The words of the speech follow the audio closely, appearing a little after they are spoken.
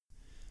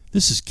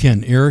This is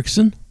Ken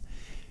Erickson,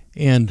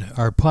 and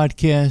our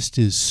podcast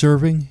is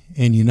Serving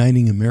and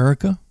Uniting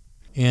America.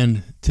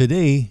 And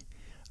today,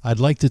 I'd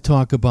like to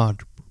talk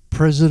about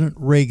President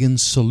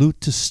Reagan's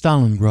salute to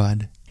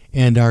Stalingrad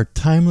and our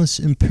timeless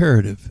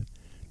imperative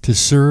to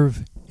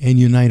serve and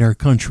unite our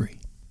country.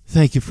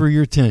 Thank you for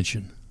your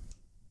attention.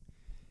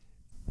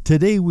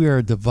 Today, we are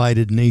a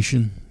divided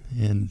nation,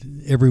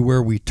 and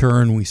everywhere we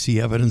turn, we see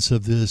evidence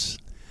of this.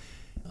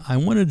 I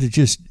wanted to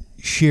just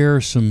share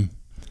some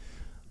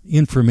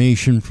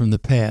information from the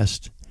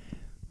past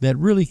that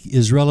really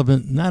is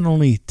relevant not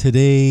only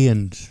today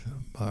and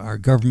our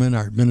government,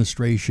 our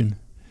administration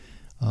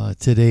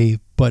today,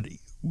 but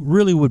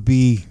really would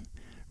be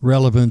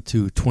relevant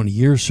to 20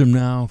 years from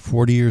now,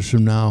 40 years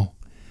from now.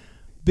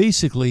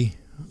 Basically,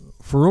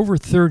 for over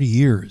 30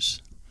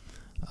 years,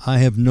 I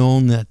have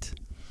known that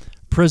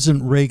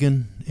President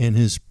Reagan and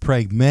his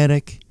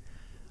pragmatic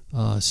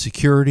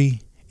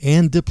security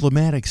and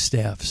diplomatic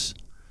staffs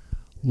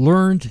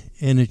learned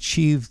and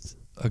achieved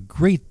a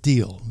great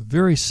deal,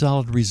 very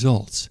solid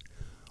results,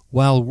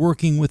 while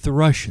working with the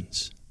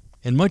Russians.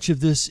 And much of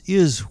this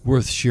is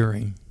worth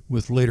sharing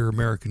with later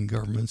American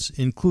governments,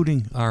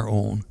 including our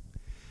own,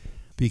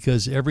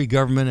 because every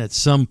government at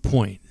some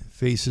point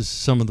faces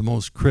some of the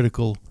most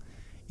critical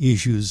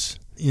issues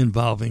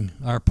involving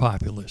our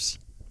populace.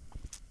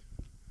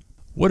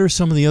 What are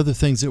some of the other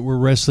things that we're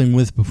wrestling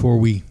with before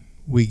we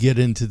get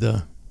into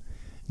the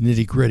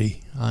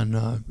nitty-gritty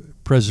on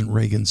President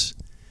Reagan's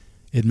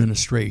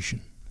administration,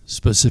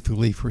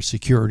 specifically for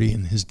security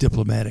and his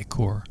diplomatic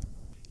corps?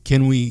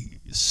 Can we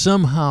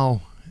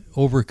somehow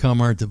overcome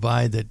our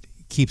divide that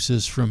keeps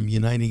us from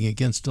uniting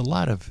against a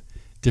lot of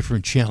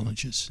different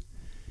challenges?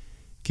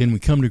 Can we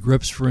come to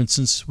grips, for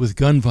instance, with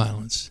gun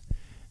violence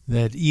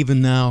that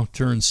even now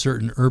turns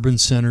certain urban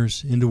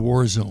centers into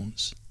war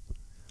zones?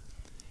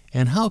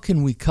 And how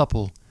can we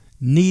couple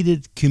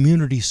needed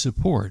community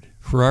support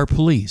for our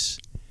police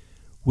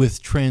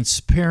with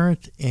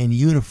transparent and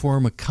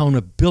uniform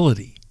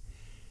accountability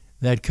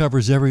that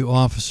covers every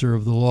officer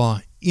of the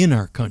law in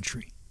our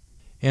country?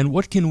 And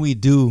what can we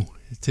do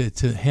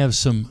to have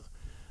some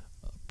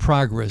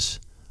progress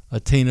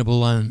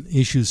attainable on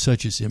issues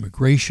such as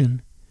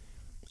immigration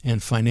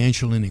and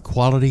financial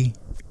inequality,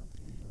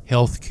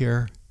 health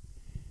care,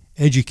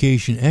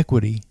 education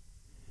equity,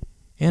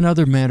 and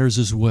other matters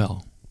as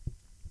well?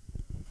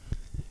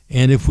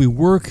 And if we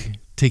work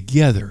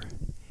together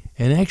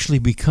and actually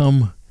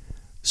become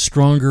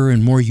stronger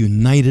and more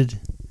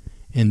united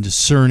and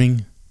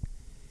discerning,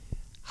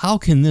 how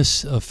can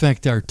this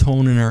affect our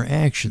tone and our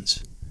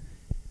actions,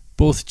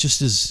 both just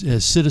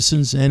as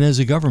citizens and as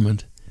a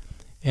government,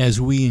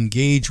 as we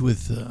engage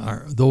with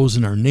those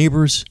in our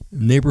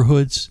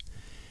neighborhoods,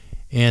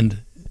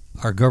 and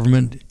our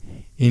government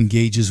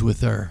engages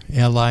with our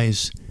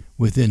allies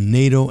within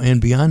NATO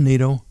and beyond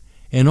NATO,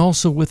 and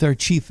also with our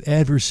chief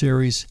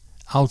adversaries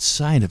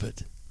outside of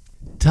it?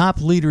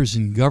 Top leaders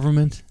in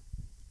government,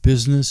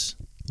 business,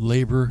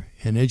 labor,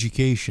 and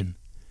education,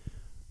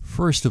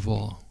 first of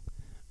all,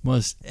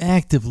 must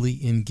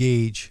actively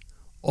engage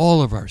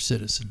all of our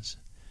citizens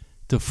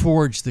to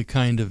forge the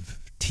kind of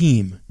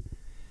team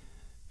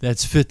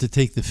that's fit to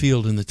take the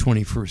field in the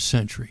 21st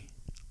century.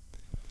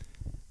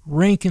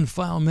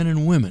 Rank-and-file men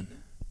and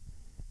women,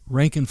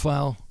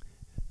 rank-and-file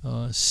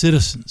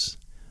citizens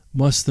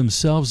must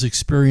themselves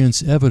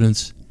experience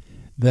evidence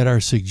that our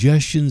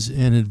suggestions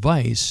and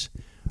advice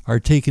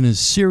are taken as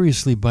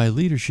seriously by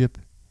leadership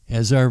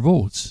as our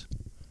votes.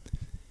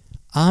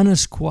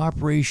 Honest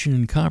cooperation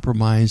and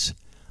compromise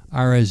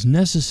are as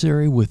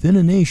necessary within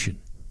a nation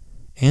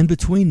and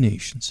between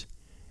nations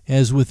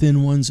as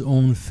within one's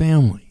own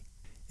family.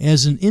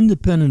 As an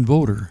independent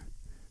voter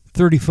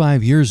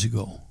 35 years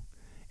ago,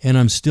 and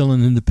I'm still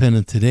an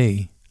independent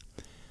today,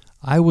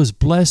 I was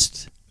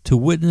blessed to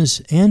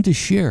witness and to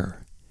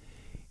share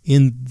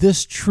in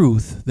this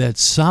truth that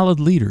solid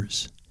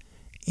leaders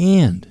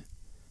and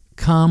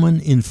common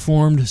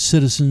informed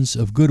citizens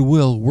of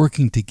goodwill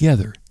working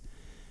together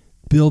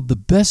build the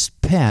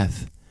best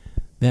path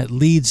that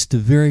leads to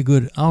very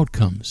good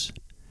outcomes,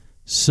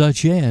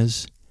 such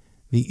as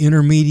the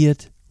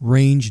Intermediate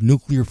Range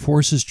Nuclear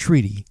Forces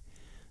Treaty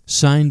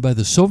signed by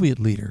the Soviet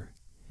leader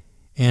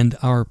and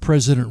our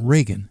President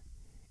Reagan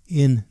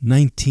in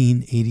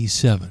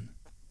 1987.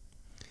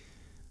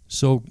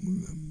 So,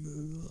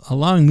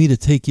 allowing me to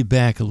take you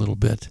back a little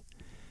bit,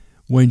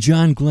 when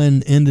John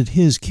Glenn ended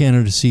his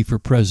candidacy for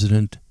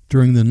president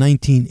during the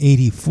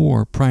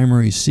 1984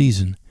 primary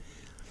season,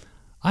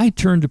 I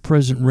turned to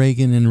President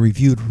Reagan and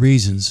reviewed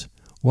reasons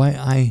why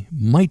I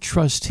might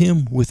trust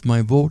him with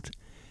my vote,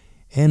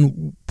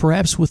 and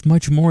perhaps with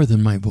much more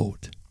than my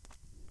vote.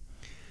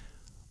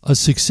 A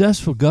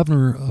successful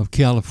governor of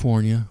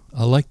California,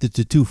 elected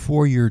to 2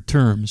 4-year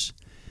terms,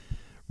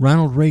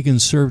 Ronald Reagan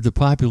served a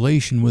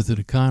population with an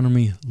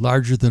economy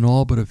larger than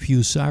all but a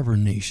few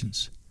sovereign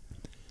nations.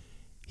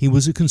 He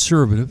was a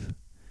conservative,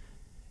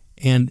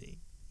 and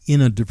in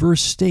a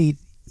diverse state,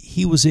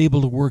 he was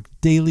able to work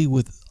daily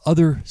with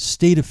other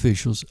state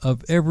officials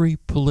of every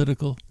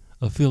political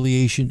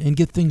affiliation and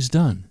get things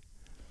done.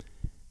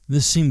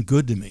 this seemed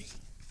good to me.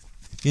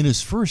 In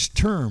his first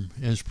term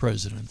as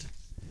president,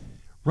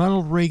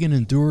 Ronald Reagan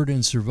endured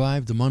and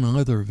survived, among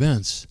other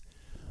events,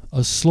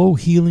 a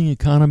slow-healing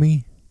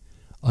economy,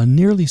 a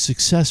nearly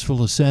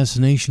successful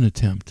assassination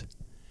attempt,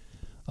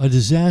 a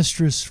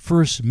disastrous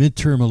first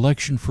midterm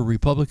election for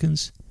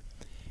Republicans,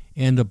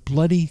 and a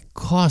bloody,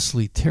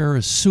 costly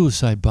terrorist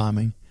suicide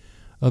bombing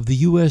of the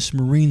U.S.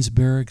 Marines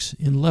barracks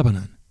in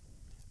Lebanon.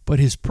 But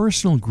his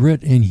personal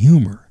grit and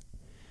humor,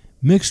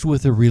 mixed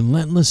with a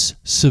relentless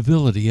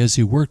civility as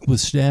he worked with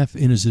staff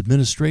in his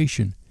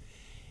administration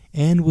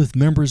and with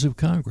members of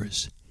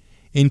Congress,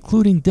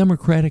 including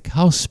Democratic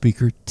House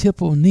Speaker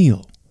Tip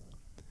O'Neill.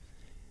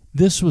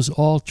 This was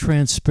all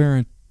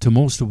transparent to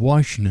most of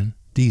Washington,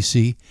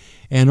 D.C.,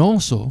 and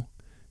also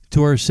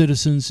to our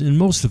citizens in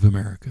most of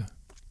America.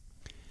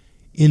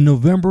 In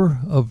November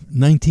of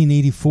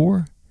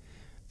 1984,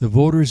 the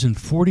voters in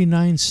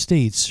 49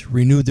 states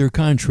renewed their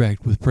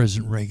contract with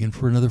President Reagan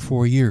for another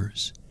 4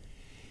 years.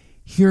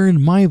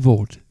 Herein my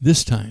vote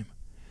this time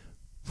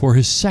for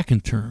his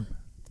second term.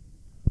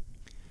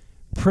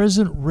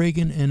 President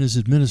Reagan and his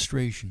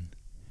administration,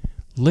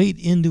 late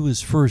into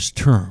his first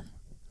term,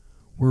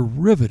 were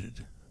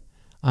riveted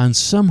on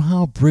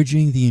somehow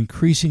bridging the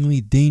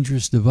increasingly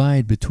dangerous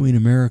divide between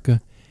America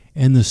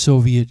and the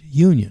Soviet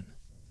Union.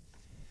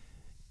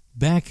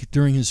 Back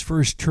during his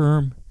first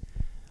term,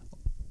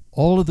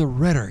 all of the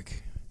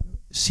rhetoric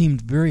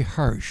seemed very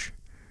harsh,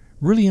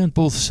 really on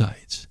both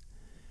sides.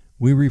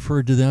 We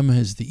referred to them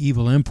as the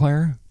evil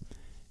empire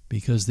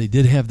because they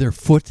did have their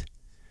foot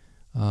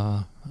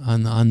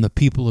on the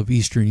people of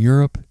Eastern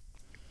Europe.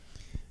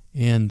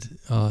 And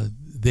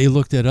they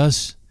looked at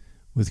us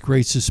with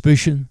great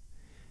suspicion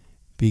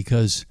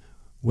because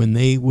when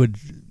they would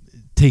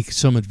take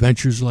some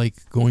adventures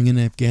like going in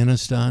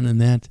Afghanistan and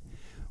that,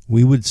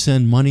 we would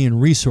send money and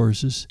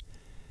resources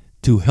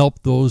to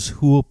help those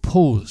who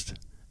opposed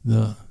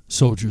the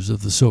soldiers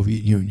of the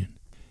Soviet Union.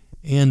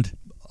 And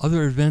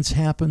other events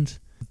happened.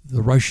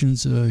 The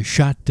Russians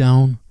shot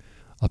down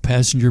a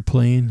passenger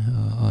plane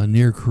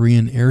near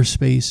Korean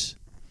airspace.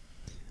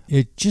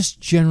 It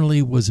just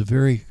generally was a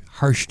very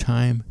harsh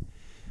time.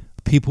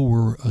 People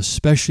were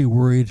especially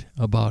worried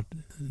about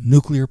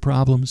nuclear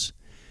problems.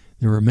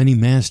 There were many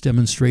mass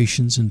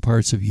demonstrations in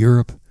parts of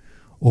Europe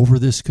over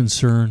this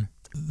concern.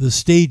 The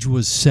stage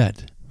was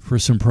set for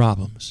some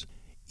problems.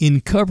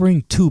 In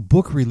covering 2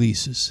 book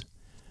releases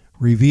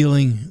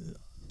revealing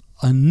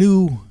a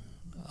new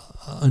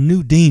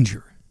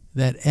danger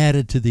that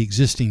added to the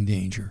existing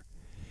danger.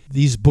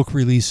 These book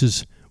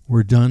releases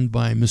were done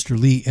by Mr.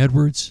 Lee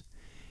Edwards,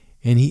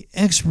 and he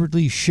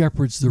expertly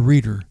shepherds the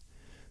reader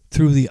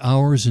through the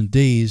hours and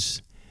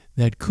days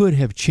that could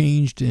have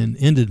changed and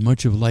ended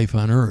much of life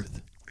on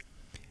Earth.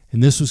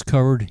 And this was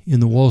covered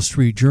in the Wall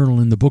Street Journal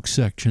in the book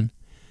section,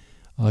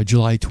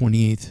 July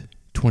 28th,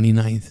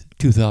 29th,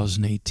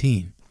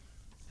 2018.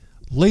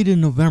 Late in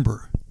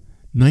November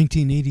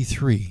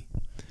 1983,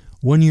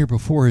 1 year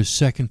before his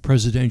second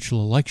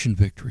presidential election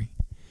victory,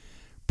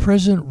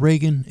 President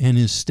Reagan and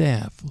his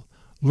staff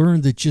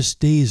learned that just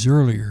days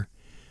earlier,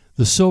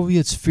 the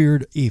Soviets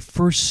feared a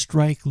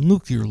first-strike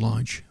nuclear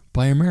launch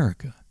by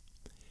America.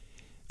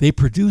 They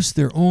produced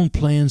their own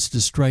plans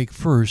to strike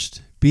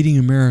first, beating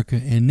America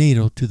and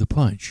NATO to the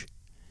punch.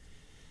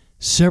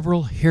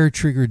 Several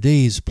hair-trigger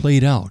days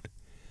played out,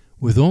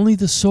 with only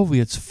the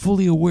Soviets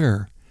fully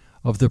aware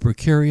of the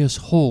precarious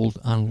hold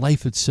on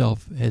life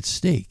itself at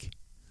stake.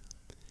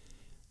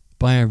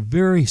 By a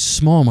very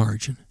small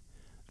margin,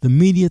 the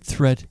immediate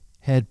threat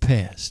had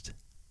passed.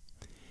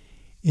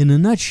 In a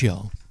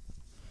nutshell,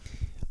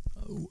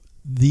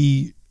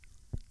 the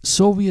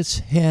Soviets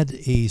had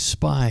a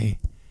spy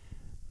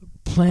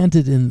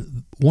planted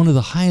in one of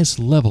the highest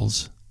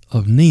levels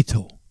of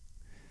NATO.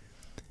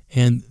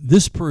 And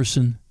this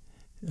person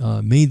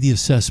made the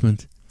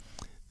assessment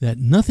that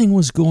nothing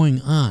was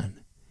going on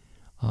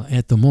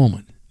at the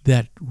moment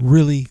that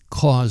really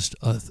caused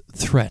a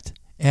threat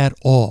at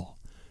all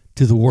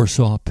to the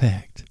Warsaw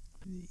Pact.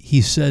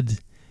 He said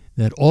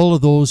that all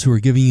of those who are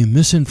giving you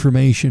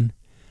misinformation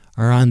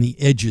are on the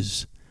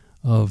edges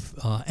of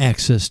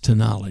access to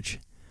knowledge.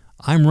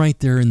 I'm right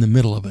there in the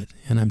middle of it,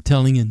 and I'm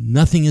telling you,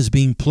 nothing is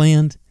being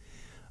planned,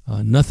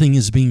 nothing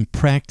is being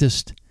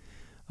practiced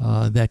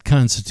that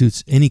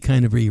constitutes any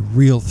kind of a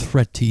real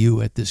threat to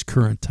you at this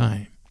current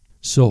time.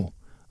 So,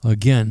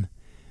 again,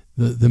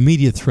 the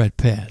media threat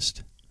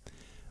passed.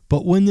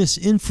 But when this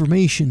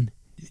information,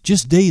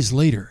 just days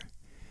later,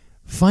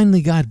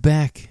 finally got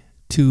back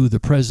to the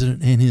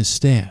president and his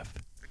staff,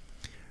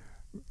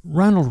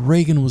 Ronald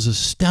Reagan was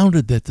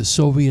astounded that the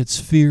Soviets'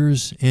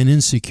 fears and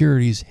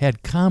insecurities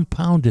had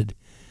compounded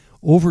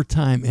over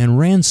time and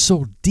ran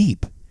so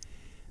deep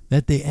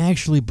that they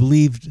actually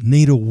believed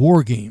NATO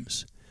war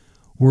games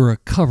were a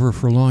cover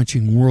for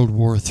launching World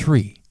War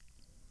III.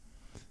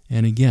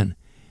 And again,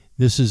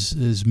 this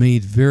is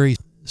made very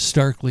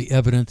starkly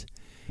evident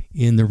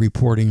in the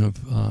reporting of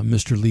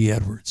Mr. Lee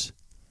Edwards.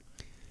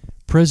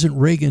 President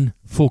Reagan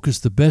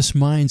focused the best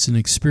minds and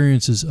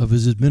experiences of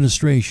his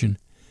administration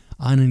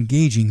on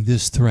engaging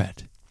this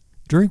threat.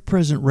 During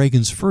President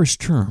Reagan's first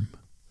term,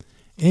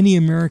 any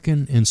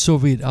American and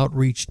Soviet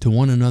outreach to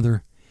one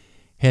another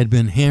had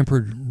been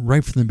hampered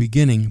right from the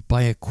beginning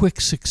by a quick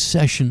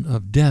succession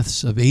of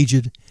deaths of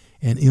aged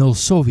and ill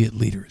Soviet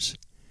leaders.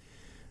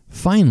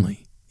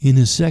 Finally, in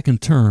his second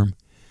term,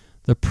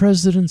 the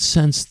president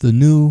sensed the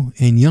new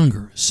and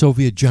younger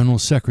Soviet General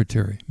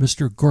Secretary,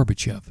 Mr.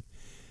 Gorbachev,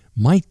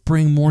 might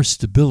bring more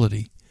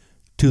stability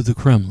to the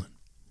Kremlin.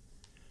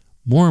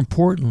 More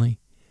importantly,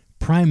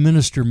 Prime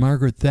Minister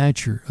Margaret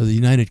Thatcher of the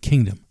United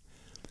Kingdom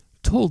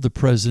told the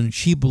president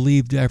she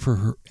believed after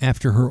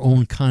her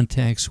own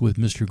contacts with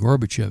Mr.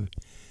 Gorbachev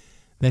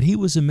that he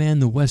was a man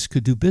the West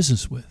could do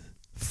business with,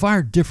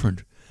 far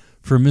different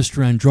from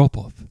Mr.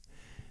 Andropov,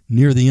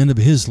 near the end of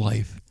his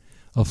life,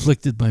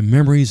 afflicted by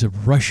memories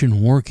of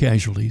Russian war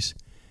casualties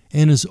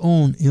and his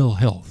own ill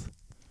health.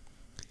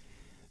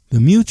 The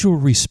mutual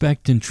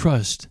respect and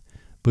trust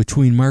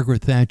between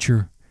Margaret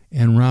Thatcher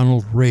and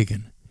Ronald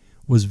Reagan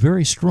was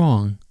very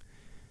strong,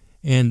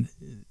 and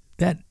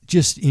that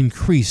just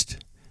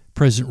increased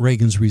President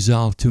Reagan's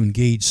resolve to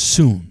engage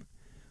soon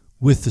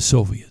with the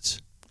Soviets.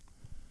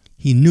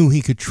 He knew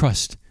he could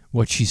trust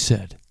what she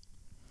said.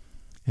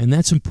 And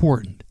that's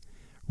important.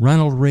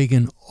 Ronald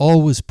Reagan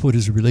always put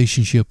his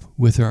relationship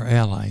with our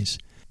allies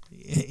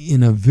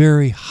in a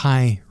very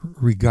high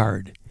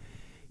regard.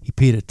 He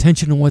paid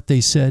attention to what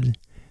they said.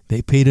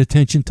 They paid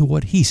attention to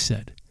what he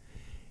said.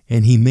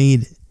 And he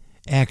made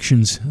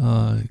actions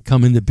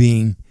come into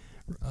being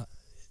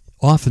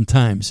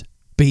oftentimes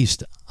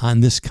based on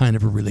this kind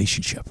of a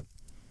relationship.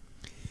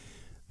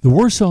 The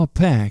Warsaw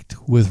Pact,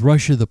 with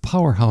Russia the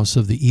powerhouse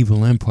of the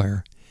evil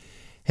empire,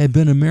 had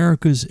been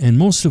America's and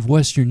most of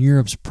Western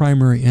Europe's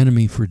primary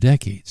enemy for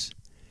decades.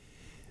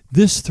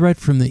 This threat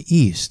from the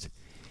East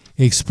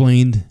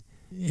explained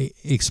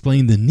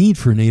the need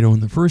for NATO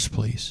in the first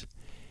place,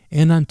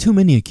 and on too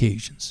many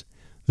occasions,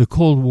 the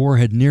Cold War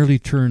had nearly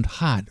turned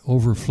hot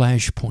over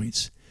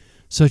flashpoints,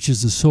 such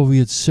as the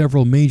Soviets'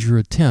 several major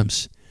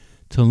attempts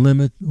to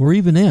limit or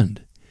even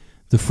end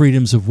the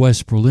freedoms of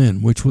West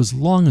Berlin, which was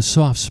long a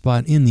soft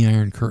spot in the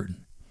Iron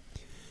Curtain.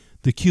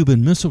 The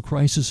Cuban Missile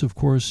Crisis, of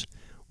course,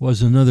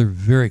 was another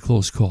very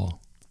close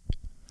call.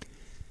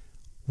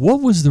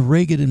 What was the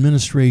Reagan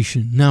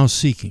administration now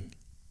seeking?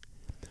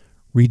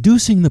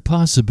 Reducing the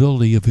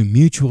possibility of a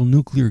mutual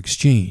nuclear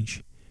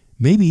exchange,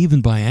 maybe even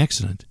by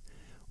accident,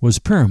 was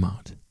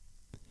paramount.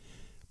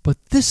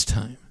 But this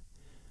time,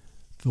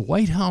 the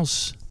White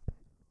House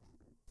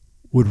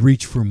would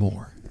reach for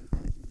more.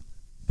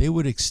 They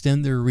would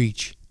extend their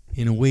reach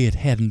in a way it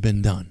hadn't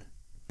been done.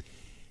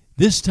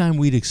 This time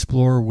we'd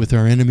explore with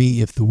our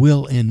enemy if the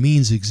will and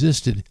means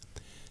existed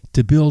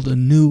to build a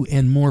new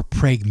and more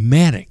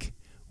pragmatic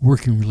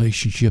working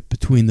relationship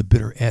between the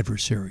bitter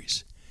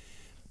adversaries.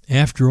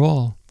 After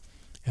all,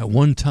 at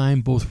one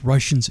time both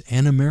Russians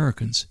and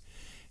Americans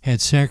had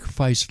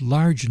sacrificed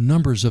large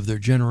numbers of their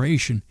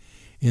generation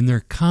in their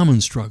common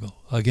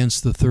struggle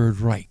against the Third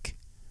Reich.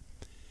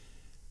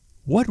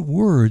 What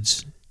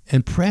words,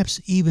 and perhaps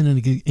even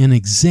an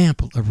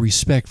example of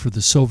respect for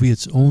the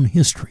Soviets' own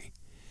history,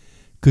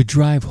 could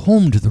drive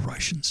home to the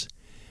Russians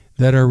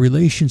that our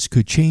relations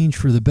could change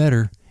for the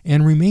better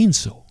and remain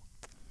so?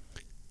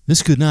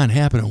 This could not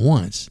happen at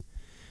once.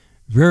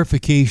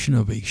 Verification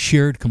of a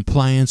shared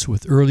compliance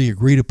with early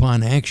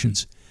agreed-upon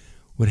actions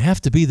would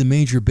have to be the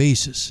major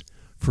basis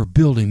for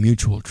building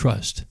mutual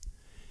trust.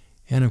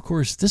 And of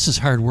course, this is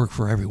hard work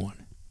for everyone.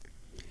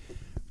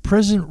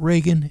 President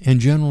Reagan and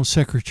General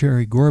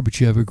Secretary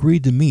Gorbachev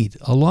agreed to meet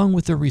along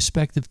with their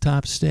respective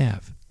top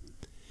staff.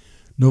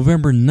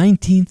 November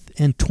 19th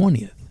and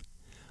 20th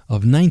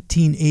of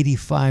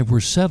 1985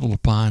 were settled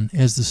upon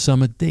as the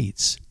summit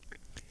dates.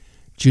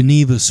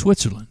 Geneva,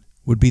 Switzerland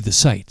would be the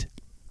site.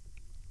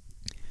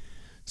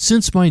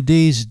 Since my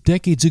days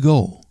decades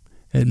ago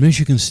at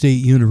Michigan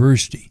State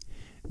University,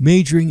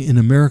 majoring in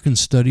American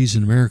Studies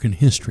and American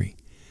History,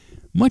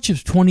 much of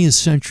 20th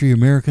century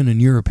American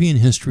and European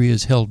history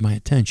has held my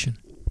attention.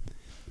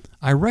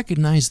 I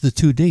recognize the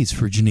two dates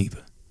for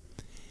Geneva.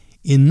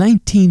 In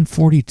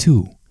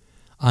 1942,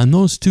 on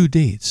those two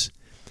dates,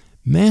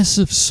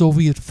 massive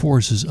Soviet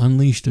forces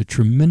unleashed a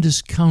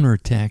tremendous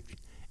counterattack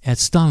at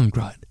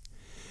Stalingrad,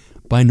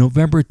 by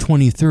November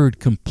 23rd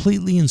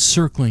completely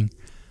encircling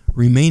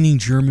remaining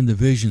German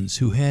divisions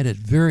who had at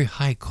very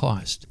high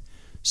cost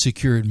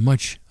secured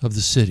much of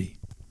the city.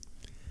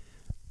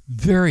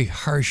 Very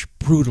harsh,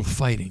 brutal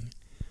fighting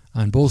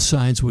on both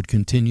sides would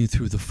continue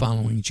through the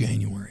following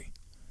January.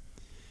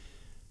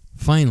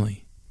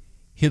 Finally,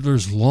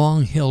 Hitler's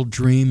long-held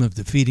dream of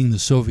defeating the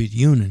Soviet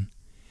Union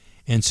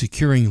and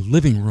securing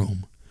living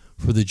room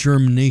for the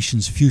German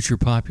nation's future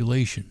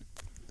population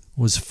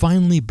was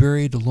finally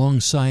buried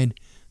alongside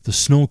the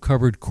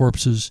snow-covered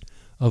corpses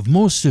of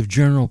most of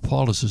General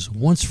Paulus's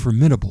once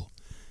formidable,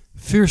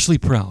 fiercely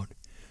proud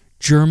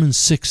German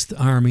Sixth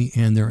Army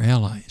and their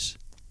allies.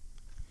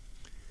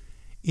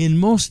 In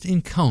most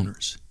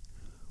encounters,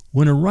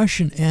 when a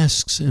Russian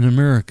asks an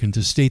American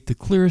to state the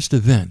clearest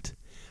event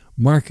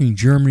marking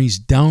Germany's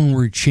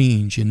downward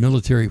change in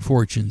military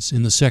fortunes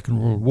in the Second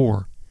World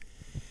War,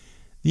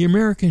 The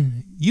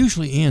American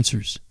usually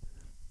answers,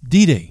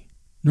 D-Day,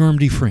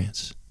 Normandy,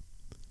 France.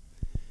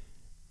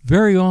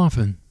 Very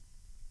often,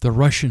 the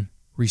Russian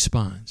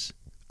responds,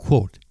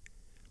 quote,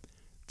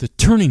 the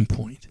turning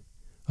point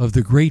of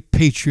the Great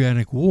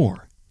Patriotic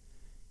War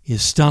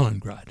is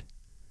Stalingrad,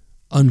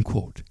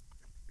 unquote.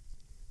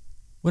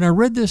 When I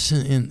read this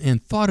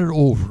and thought it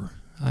over,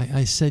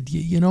 I said,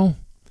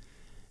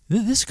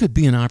 this could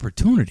be an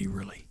opportunity,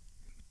 really.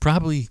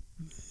 Probably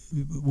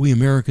we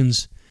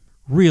Americans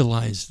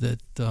realized that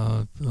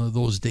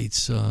those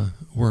dates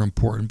were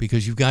important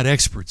because you've got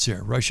experts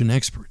there, Russian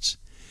experts.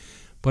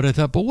 But I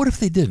thought, but what if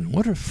they didn't?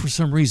 What if for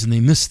some reason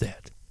they missed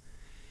that?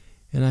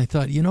 And I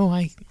thought,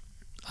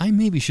 I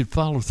maybe should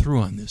follow through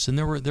on this. And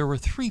there were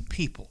three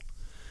people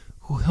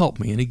who helped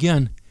me. And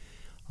again,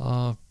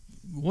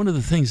 one of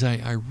the things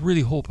I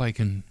really hope I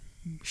can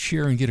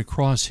share and get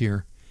across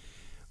here,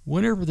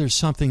 whenever there's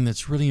something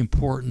that's really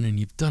important and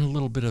you've done a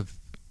little bit of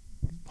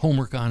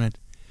homework on it,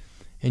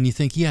 and you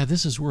think, yeah,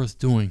 this is worth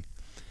doing,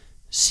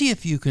 see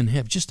if you can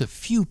have just a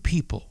few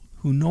people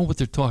who know what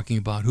they're talking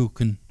about who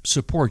can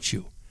support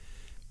you.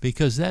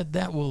 Because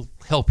that will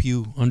help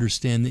you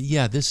understand that,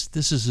 yeah, this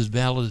is as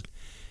valid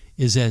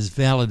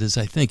as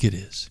I think it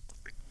is.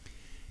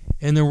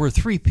 And there were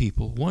three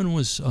people. One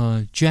was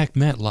Jack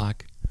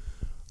Matlock.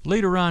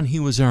 Later on, he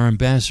was our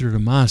ambassador to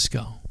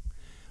Moscow.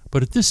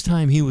 But at this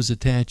time, he was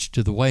attached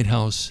to the White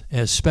House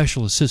as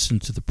special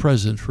assistant to the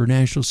president for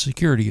national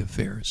security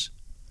affairs.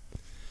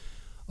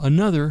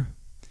 Another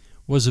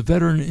was a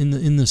veteran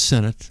in the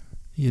Senate.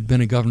 He had been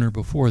a governor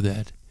before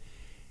that.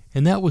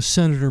 And that was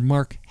Senator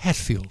Mark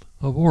Hatfield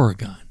of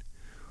Oregon,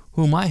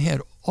 whom I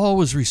had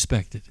always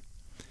respected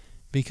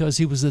because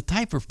he was the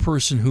type of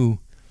person who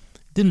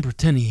didn't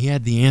pretend he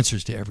had the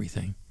answers to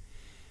everything,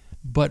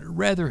 but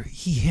rather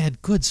he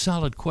had good,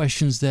 solid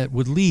questions that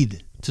would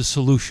lead to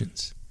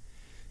solutions.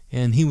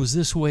 And he was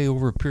this way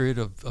over a period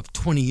of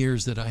 20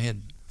 years that I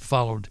had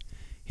followed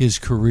his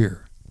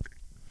career.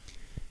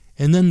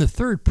 And then the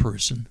third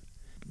person,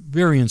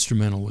 very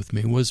instrumental with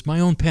me, was my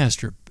own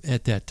pastor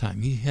at that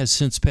time. He has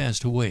since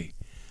passed away.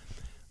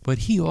 But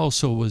he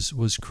also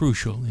was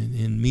crucial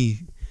in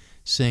me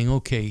saying,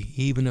 okay,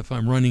 even if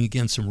I'm running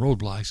against some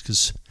roadblocks,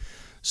 because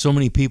so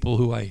many people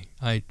who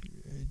I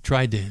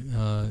tried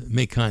to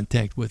make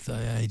contact with,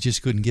 I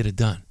just couldn't get it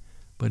done.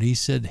 But he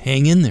said,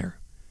 hang in there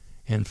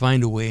and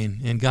find a way,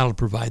 and God will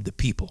provide the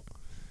people.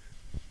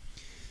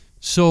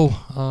 So,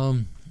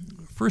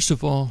 first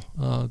of all,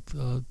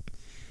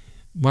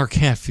 Mark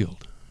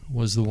Hatfield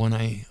was the one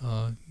I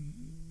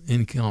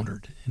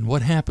encountered. And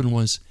what happened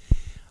was,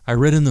 I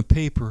read in the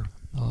paper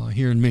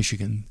here in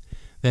Michigan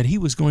that he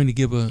was going to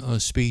give a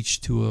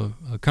speech to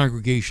a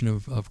congregation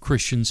of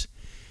Christians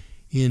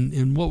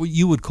in what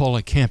you would call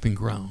a camping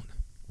ground.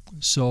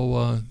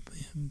 So,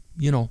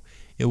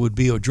 it would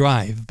be a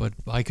drive, but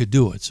I could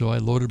do it. So I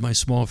loaded my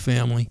small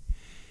family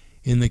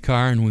in the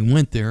car, and we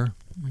went there.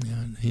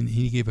 And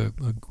he gave a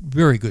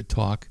very good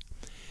talk.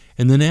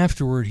 And then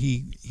afterward,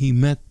 he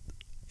met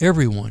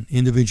everyone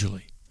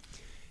individually.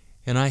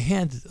 And I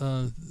had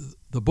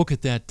the book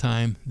at that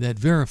time that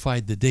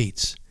verified the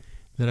dates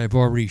that I've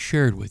already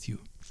shared with you.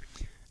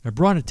 I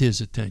brought it to his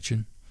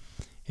attention,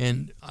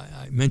 and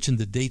I mentioned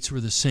the dates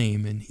were the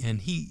same,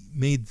 and he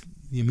made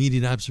the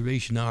immediate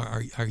observation,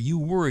 now, are you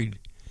worried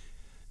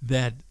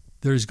that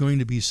there's going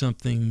to be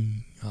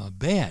something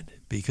bad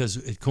because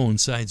it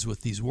coincides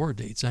with these war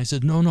dates? I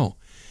said, no,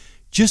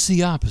 just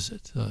the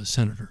opposite,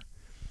 Senator.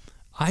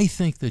 I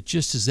think that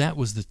just as that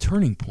was the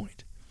turning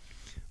point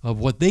of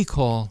what they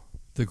call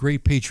the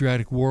Great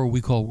Patriotic War,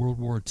 we call World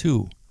War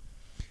II,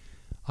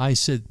 I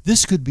said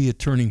this could be a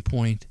turning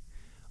point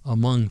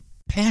among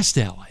past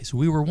allies.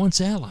 We were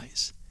once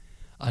allies.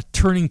 A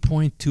turning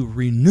point to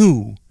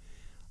renew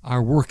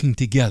our working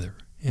together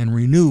and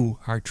renew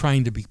our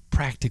trying to be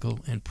practical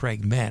and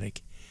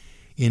pragmatic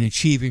in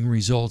achieving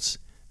results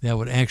that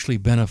would actually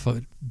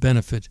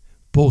benefit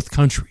both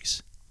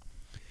countries.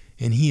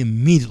 And he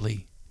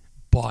immediately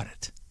bought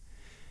it.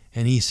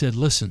 And he said,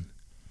 listen,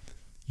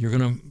 you're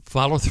going to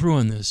follow through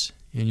on this,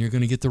 and you're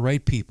going to get the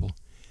right people.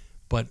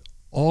 But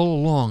all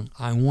along,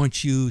 I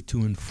want you to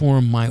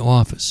inform my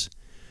office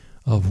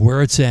of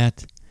where it's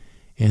at,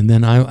 and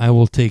then I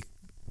will take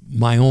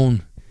my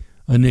own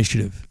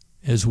initiative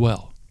as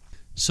well.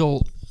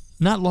 So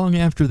not long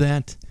after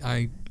that,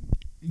 I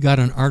got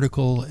an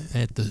article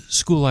at the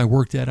school I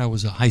worked at. I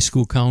was a high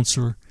school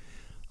counselor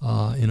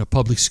in a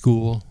public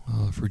school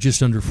for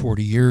just under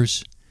 40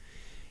 years.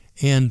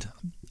 And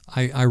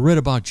I read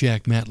about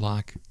Jack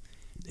Matlock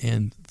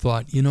and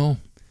thought,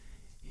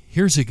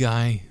 here's a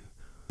guy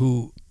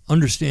who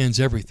understands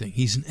everything.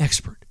 He's an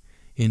expert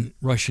in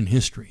Russian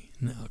history.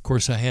 Now, of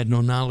course, I had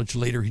no knowledge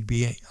later he'd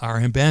be our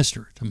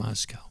ambassador to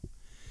Moscow.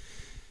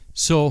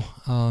 So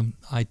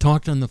I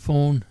talked on the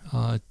phone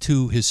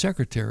to his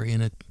secretary,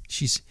 and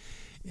she's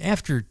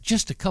after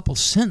just a couple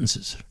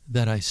sentences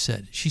that I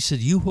said, she said,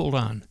 you hold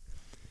on.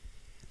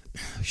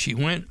 She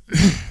went,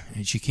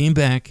 and she came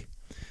back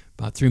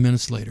about 3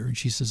 minutes later, and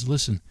she says,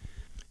 listen,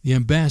 the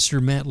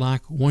ambassador,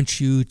 Matlock,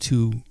 wants you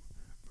to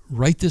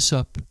write this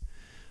up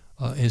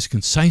as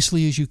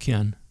concisely as you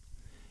can,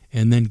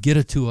 and then get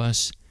it to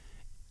us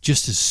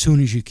just as soon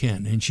as you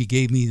can. And she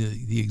gave me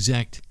the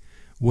exact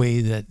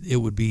way that it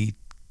would be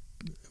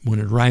when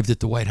it arrived at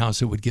the White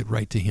House, it would get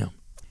right to him.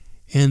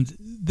 And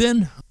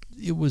then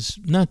it was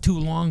not too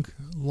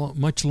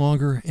much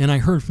longer, and I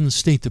heard from the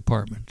State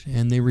Department,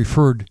 and they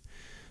referred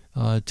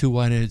to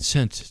what I had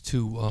sent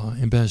to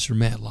Ambassador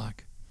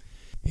Matlock.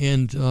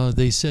 And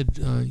they said,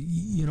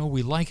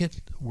 we like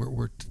it.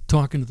 We're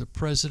talking to the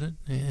president,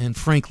 and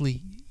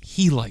frankly,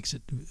 he likes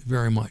it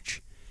very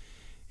much.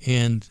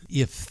 And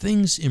if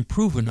things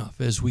improve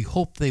enough, as we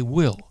hope they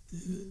will,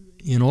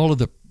 in all of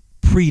the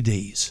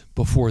pre-days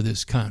before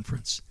this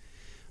conference,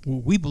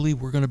 we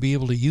believe we're going to be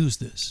able to use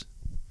this.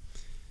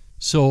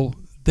 So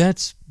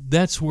that's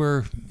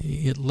where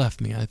it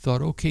left me. I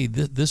thought, okay,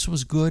 this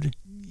was good.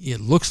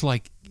 It looks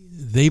like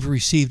they've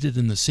received it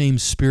in the same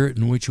spirit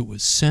in which it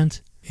was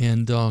sent,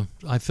 and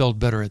I felt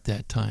better at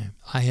that time.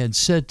 I had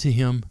said to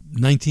him,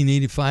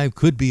 1985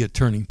 could be a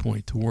turning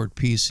point toward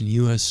peace in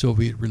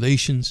U.S.-Soviet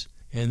relations,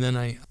 and then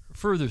I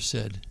further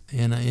said,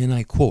 and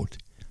I quote,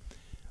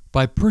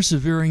 "By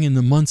persevering in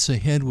the months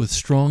ahead with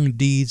strong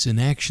deeds and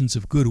actions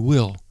of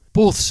goodwill,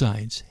 both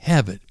sides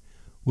have it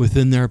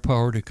within their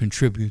power to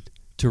contribute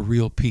to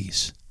real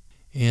peace."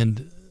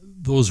 And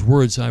those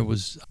words I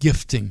was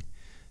gifting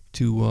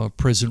to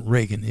President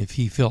Reagan if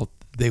he felt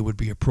they would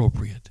be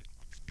appropriate.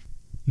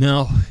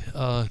 Now,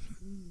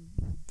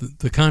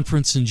 the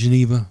conference in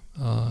Geneva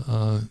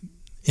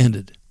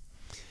ended.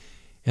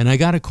 And I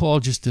got a call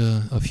just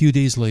a few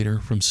days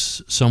later from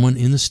someone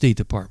in the State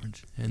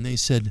Department, and they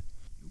said,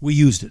 "We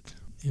used it.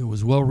 It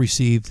was well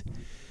received,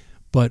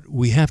 but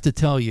we have to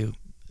tell you,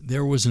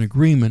 there was an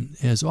agreement,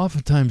 as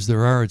oftentimes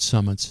there are at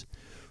summits,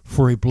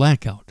 for a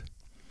blackout.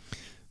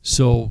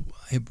 So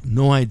I have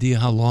no idea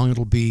how long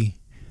it'll be,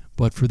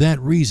 but for that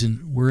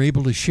reason, we're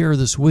able to share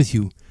this with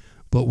you,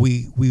 but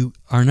we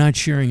are not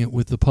sharing it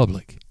with the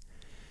public.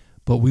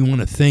 But we want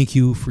to thank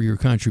you for your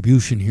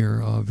contribution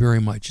here very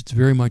much. It's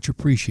very much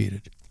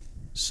appreciated."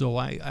 So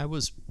I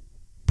was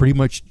pretty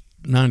much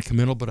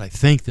non-committal, but I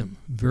thanked them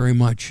very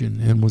much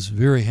and was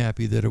very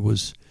happy that it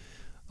was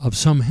of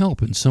some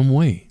help in some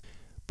way.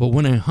 But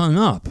when I hung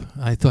up,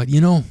 I thought,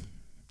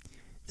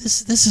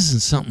 this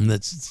isn't something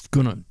that's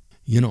going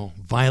to,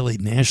 violate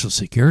national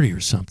security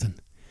or something.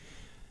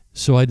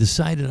 So I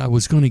decided I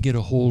was going to get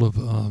a hold of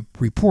a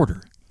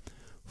reporter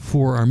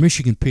for our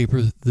Michigan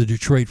paper, the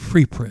Detroit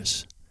Free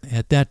Press.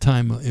 At that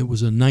time, it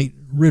was a Knight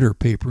Ridder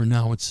paper.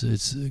 Now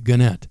it's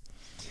Gannett.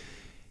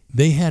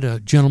 They had a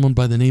gentleman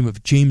by the name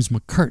of James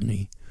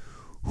McCartney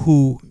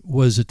who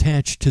was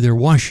attached to their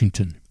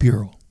Washington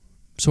bureau.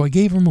 So I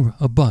gave him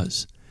a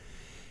buzz,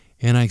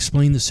 and I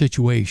explained the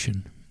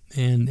situation.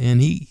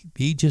 And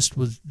he just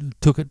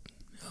took it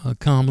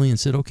calmly and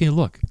said, "Okay,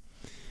 look,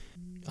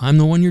 I'm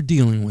the one you're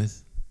dealing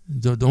with.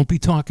 Don't be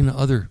talking to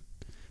other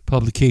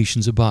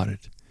publications about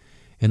it.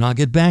 And I'll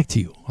get back to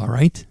you, all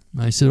right?"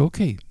 I said,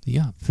 "Okay,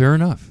 yeah, fair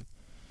enough."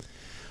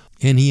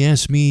 And he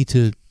asked me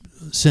to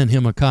send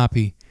him a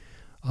copy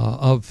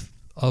of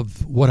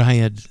what I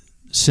had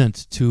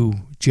sent to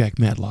Jack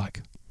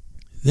Matlock.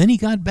 Then he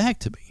got back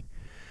to me,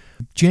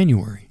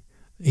 January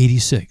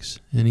 86,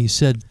 and he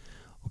said,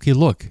 "Okay,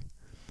 look,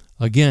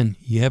 again,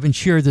 you haven't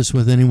shared this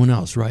with anyone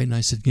else, right?" And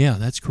I said, "Yeah,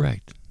 that's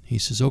correct." He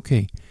says,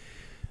 "Okay,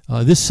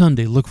 this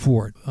Sunday, look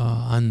for it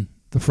on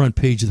the front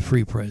page of the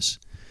Free Press."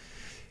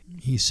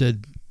 He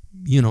said,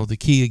 the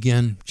key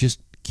again, just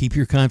keep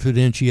your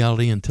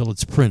confidentiality until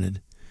it's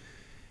printed.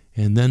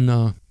 And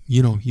then,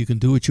 you can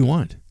do what you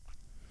want.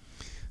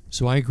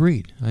 So I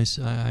agreed. I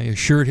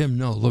assured him,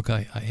 no, look,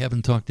 I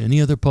haven't talked to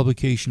any other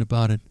publication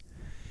about it.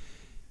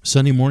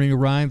 Sunday morning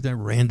arrived. I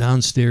ran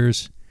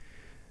downstairs,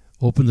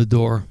 opened the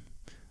door,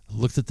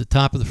 looked at the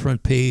top of the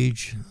front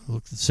page,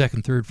 looked at the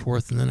second, third,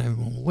 fourth, and then I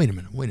went,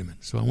 wait a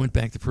minute. So I went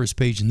back to the first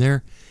page, and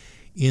there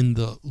in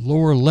the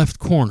lower left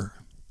corner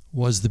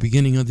was the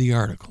beginning of the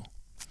article.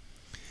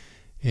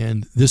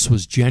 And this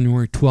was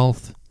January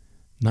 12th,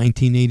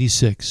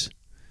 1986.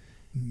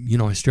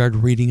 I started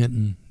reading it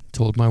and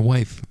told my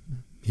wife,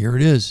 here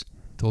it is.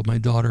 Told my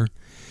daughter.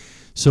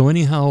 So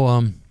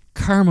anyhow,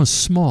 Karma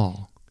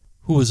Small,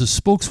 who was a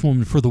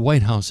spokeswoman for the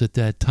White House at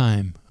that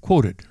time,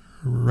 quoted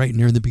right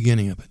near the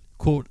beginning of it.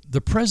 Quote,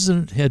 "The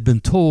president had been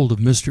told of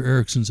Mr.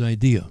 Erickson's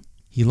idea.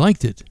 He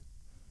liked it,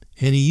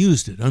 and he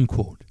used it,"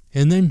 unquote.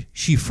 And then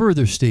she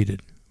further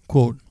stated,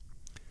 quote,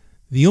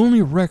 "The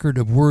only record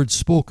of words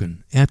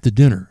spoken at the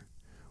dinner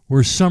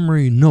were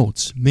summary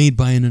notes made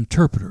by an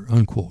interpreter,"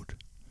 unquote.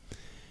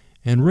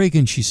 And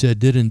Reagan, she said,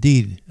 did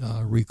indeed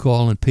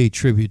recall and pay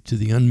tribute to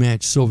the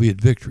unmatched Soviet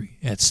victory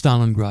at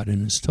Stalingrad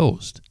in his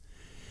toast.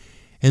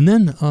 And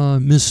then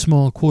Ms.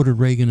 Small quoted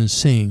Reagan as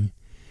saying,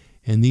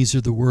 and these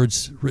are the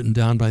words written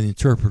down by the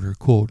interpreter,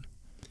 quote,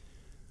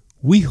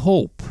 "We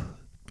hope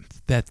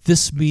that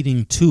this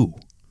meeting, too,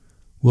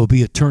 will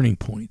be a turning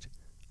point,"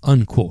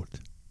 unquote.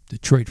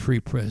 Detroit Free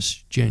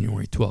Press,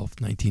 January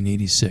 12,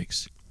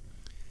 1986.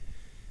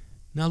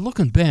 Now,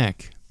 looking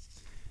back,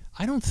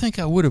 I don't think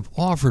I would have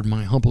offered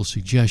my humble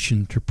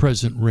suggestion to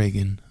President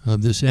Reagan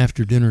of this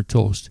after-dinner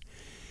toast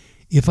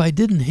if I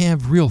didn't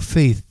have real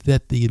faith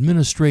that the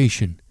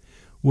administration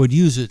would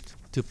use it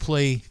to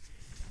play,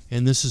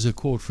 and this is a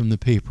quote from the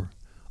paper,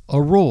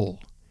 a role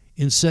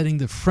in setting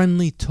the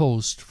friendly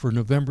toast for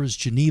November's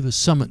Geneva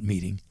summit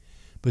meeting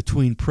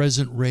between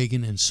President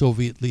Reagan and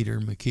Soviet leader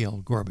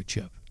Mikhail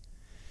Gorbachev.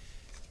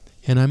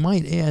 And I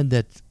might add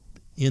that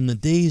in the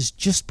days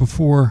just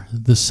before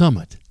the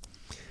summit,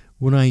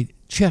 when I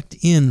checked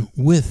in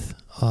with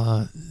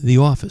the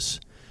office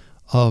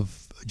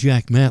of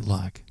Jack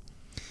Matlock,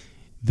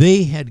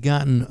 they had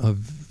gotten a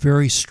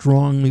very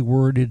strongly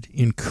worded,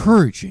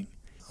 encouraging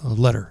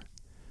letter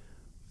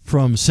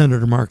from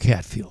Senator Mark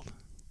Hatfield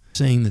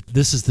saying that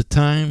this is the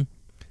time,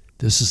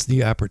 this is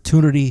the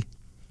opportunity,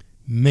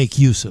 make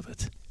use of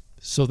it.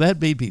 So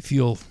that made me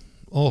feel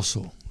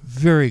also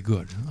very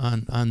good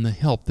on the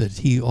help that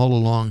he all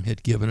along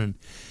had given. And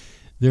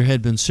there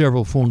had been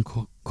several phone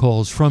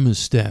calls from his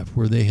staff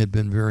where they had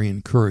been very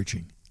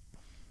encouraging.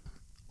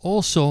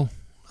 Also,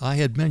 I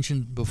had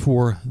mentioned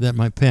before that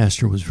my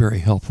pastor was very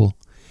helpful,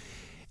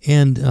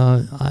 and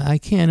I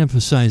can't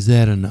emphasize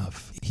that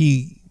enough.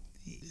 He,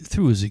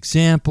 through his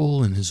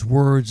example and his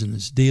words and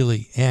his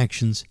daily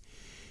actions,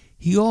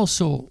 he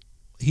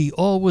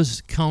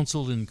always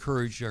counseled and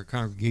encouraged our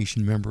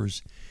congregation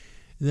members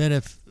that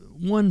if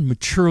one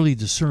maturely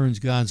discerns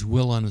God's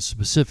will on a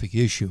specific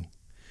issue,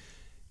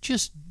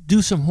 just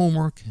do some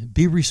homework,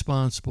 be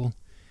responsible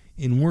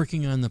in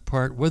working on the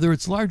part, whether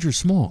it's large or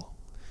small,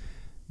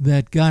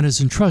 that God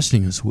is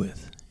entrusting us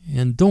with.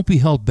 And don't be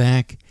held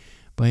back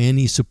by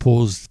any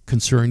supposed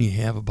concern you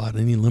have about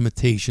any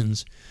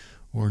limitations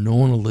or no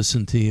one will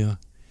listen to you.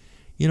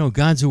 You know,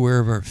 God's aware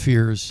of our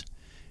fears,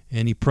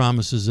 and he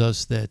promises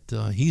us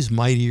that he's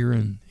mightier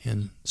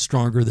and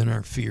stronger than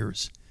our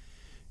fears.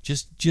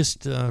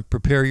 Just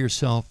prepare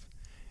yourself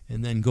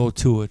and then go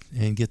to it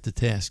and get the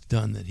task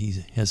done that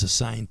he has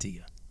assigned to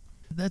you.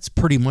 That's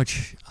pretty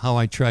much how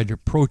I tried to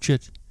approach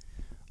it.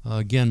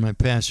 Again, my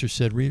pastor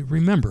said,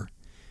 remember,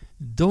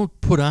 don't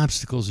put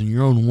obstacles in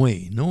your own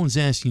way. No one's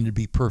asking you to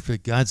be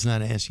perfect. God's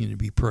not asking you to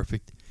be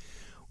perfect.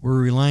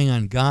 We're relying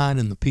on God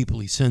and the people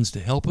he sends to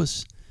help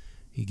us.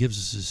 He gives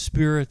us his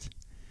Spirit.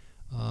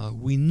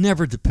 We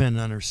never depend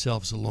on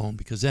ourselves alone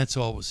because that's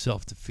always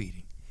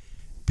self-defeating.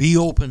 Be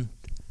open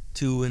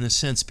to, in a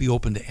sense, be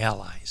open to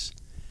allies.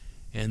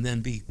 And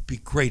then be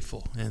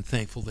grateful and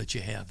thankful that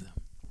you have them.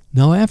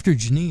 Now, after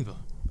Geneva,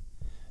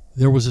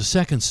 there was a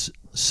second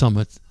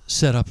summit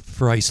set up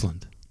for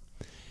Iceland.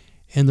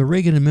 And the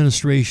Reagan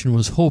administration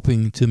was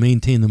hoping to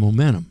maintain the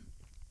momentum.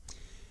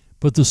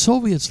 But the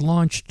Soviets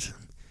launched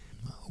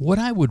what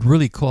I would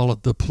really call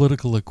it the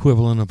political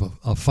equivalent of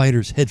a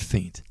fighter's head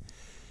feint,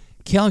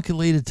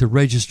 calculated to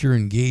register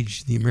and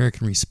gauge the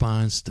American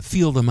response, to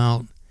feel them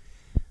out,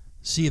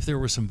 see if there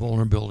were some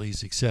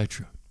vulnerabilities,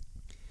 etc.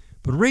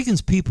 But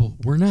Reagan's people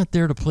were not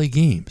there to play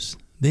games.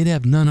 They'd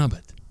have none of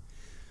it.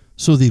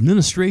 So the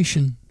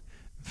administration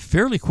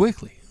fairly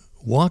quickly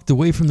walked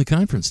away from the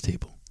conference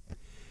table.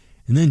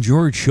 And then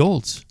George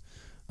Shultz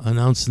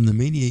announced in the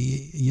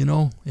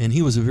media, and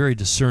he was a very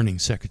discerning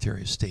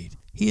Secretary of State.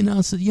 He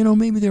announced that,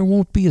 maybe there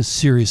won't be a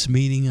serious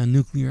meeting on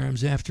nuclear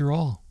arms after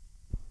all.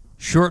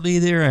 Shortly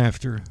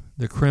thereafter,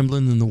 the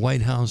Kremlin and the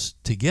White House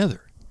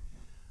together,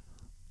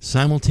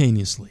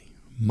 simultaneously,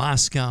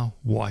 Moscow,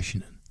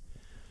 Washington,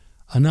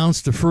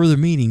 announced a further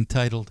meeting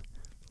titled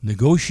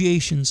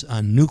Negotiations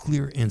on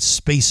Nuclear and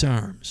Space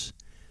Arms,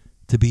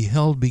 to be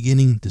held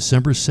beginning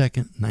December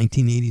 2nd,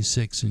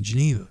 1986 in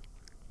Geneva.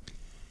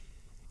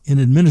 An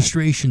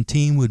administration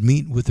team would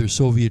meet with their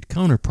Soviet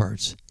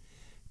counterparts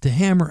to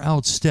hammer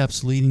out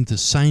steps leading to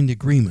signed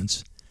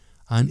agreements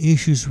on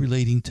issues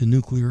relating to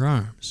nuclear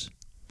arms.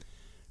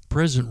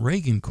 President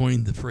Reagan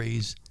coined the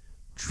phrase,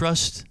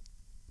 trust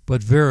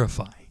but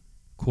verify,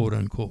 quote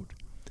unquote.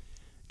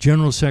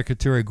 General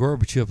Secretary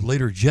Gorbachev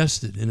later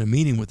jested in a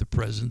meeting with the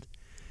president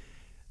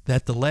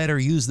that the latter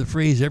used the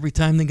phrase every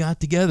time they got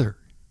together.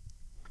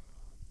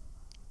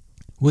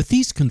 With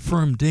these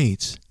confirmed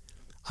dates,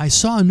 I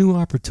saw a new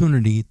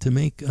opportunity to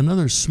make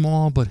another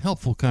small but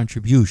helpful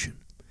contribution.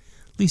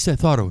 At least I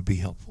thought it would be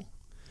helpful.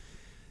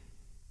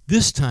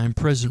 This time,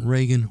 President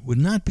Reagan would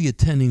not be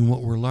attending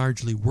what were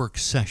largely work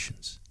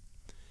sessions.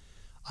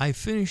 I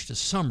finished a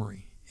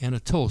summary and a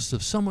toast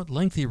of somewhat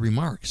lengthy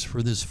remarks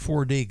for this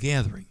 4-day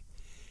gathering,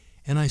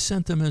 and I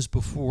sent them as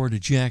before to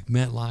Jack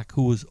Matlock,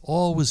 who was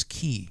always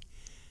key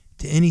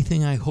to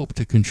anything I hoped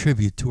to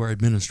contribute to our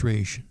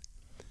administration.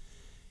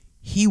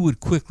 He would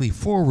quickly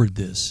forward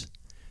this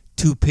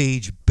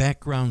 2-page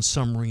background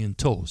summary and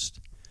toast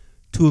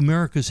to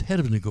America's head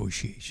of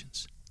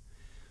negotiations.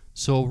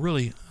 So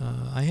really,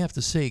 I have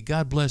to say,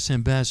 God bless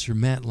Ambassador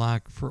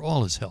Matlock for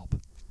all his help.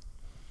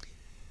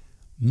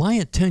 My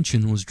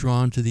attention was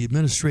drawn to the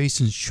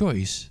administration's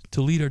choice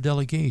to lead our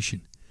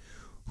delegation,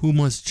 who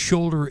must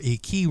shoulder a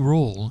key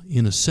role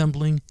in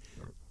assembling,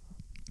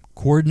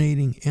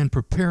 coordinating, and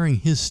preparing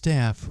his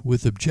staff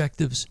with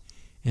objectives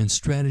and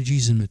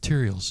strategies and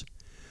materials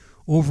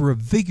over a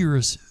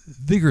vigorous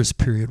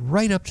period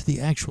right up to the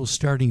actual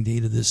starting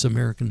date of this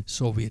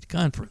American-Soviet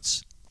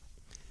conference.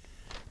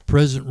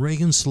 President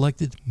Reagan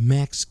selected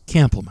Max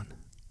Kampelman.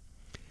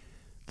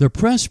 The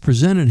press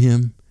presented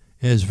him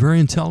as very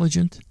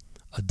intelligent,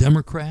 a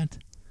Democrat,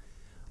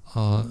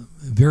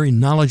 very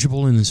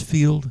knowledgeable in his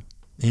field,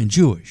 and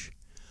Jewish,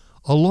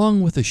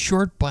 along with a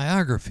short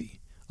biography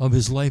of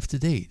his life to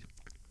date.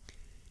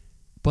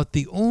 But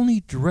the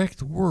only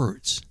direct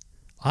words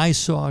I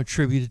saw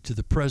attributed to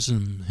the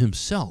president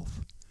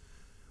himself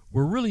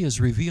were really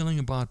as revealing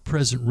about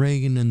President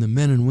Reagan and the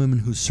men and women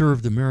who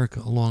served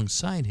America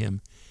alongside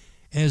him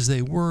as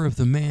they were of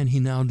the man he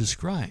now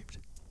described.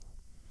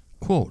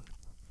 Quote,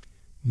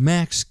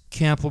 Max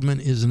Kampelman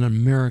is an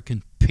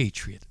American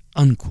patriot,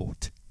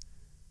 unquote.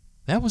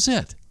 That was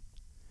it.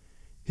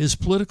 His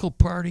political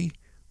party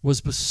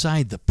was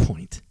beside the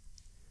point.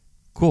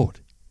 Quote,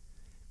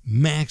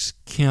 Max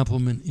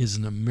Kampelman is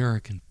an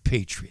American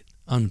patriot,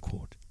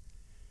 unquote.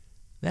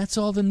 That's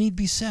all that need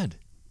be said.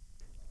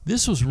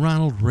 This was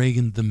Ronald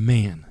Reagan, the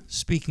man,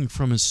 speaking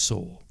from his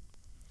soul.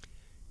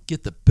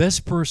 Get the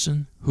best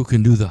person who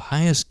can do the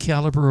highest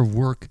caliber of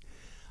work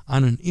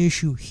on an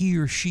issue he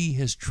or she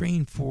has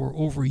trained for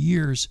over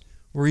years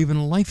or even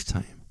a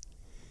lifetime.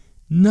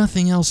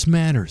 Nothing else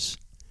matters.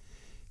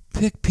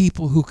 Pick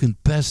people who can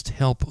best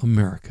help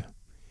America.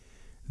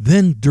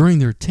 Then, during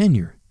their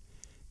tenure,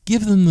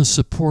 give them the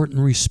support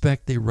and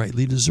respect they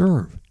rightly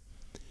deserve.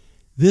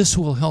 This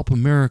will help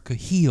America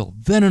heal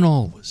then and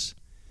always.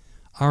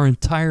 Our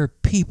entire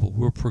people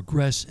will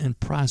progress and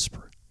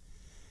prosper.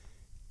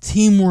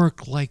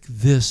 Teamwork like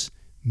this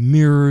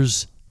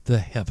mirrors the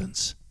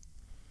heavens.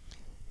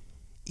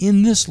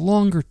 In this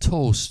longer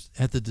toast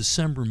at the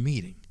December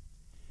meeting,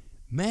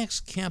 Max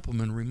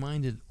Kampelman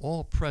reminded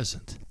all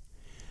present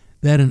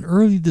that in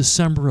early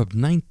December of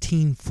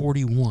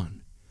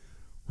 1941,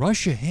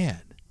 Russia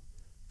had,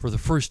 for the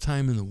first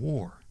time in the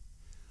war,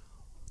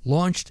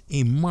 launched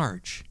a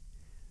march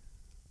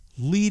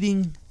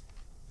leading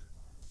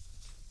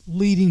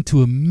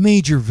to a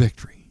major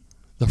victory,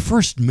 the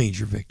first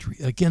major victory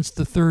against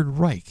the Third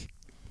Reich,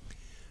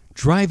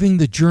 driving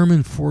the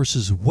German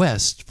forces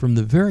west from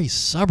the very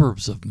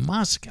suburbs of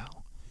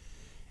Moscow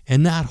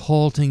and not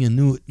halting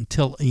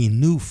until a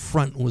new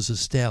front was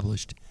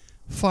established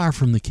far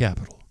from the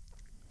capital.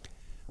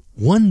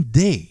 One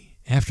day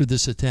after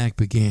this attack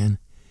began,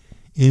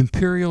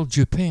 Imperial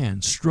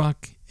Japan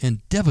struck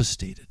and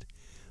devastated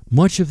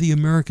much of the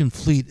American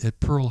fleet at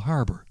Pearl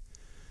Harbor,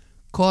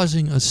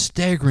 causing a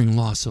staggering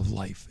loss of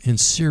life and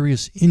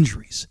serious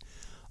injuries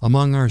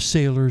among our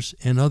sailors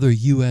and other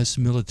U.S.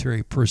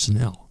 military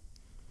personnel.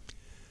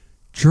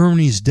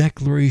 Germany's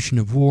declaration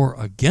of war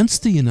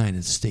against the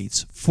United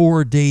States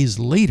 4 days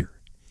later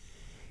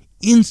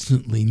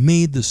instantly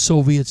made the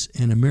Soviets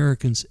and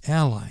Americans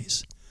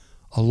allies,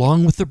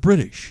 along with the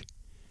British,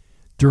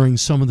 during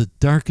some of the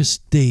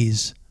darkest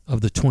days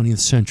of the 20th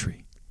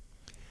century.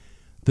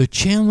 The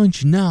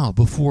challenge now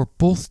before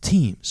both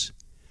teams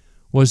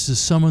was to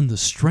summon the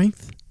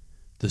strength,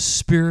 the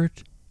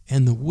spirit,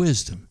 and the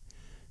wisdom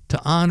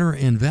to honor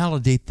and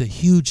validate the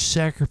huge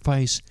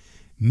sacrifice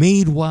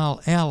made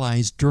while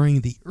allies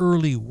during the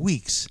early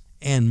weeks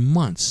and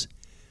months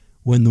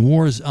when the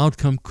war's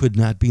outcome could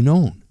not be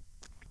known.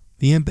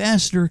 The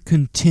ambassador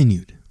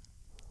continued,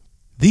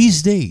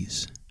 These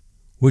days,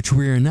 which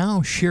we are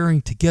now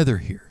sharing together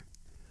here,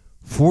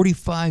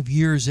 45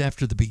 years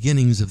after the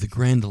beginnings of the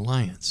Grand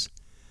Alliance,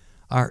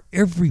 are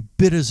every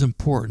bit as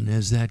important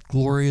as that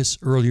glorious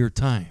earlier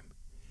time.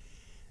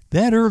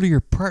 That earlier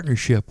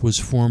partnership was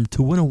formed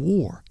to win a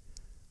war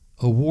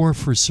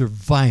for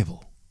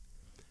survival.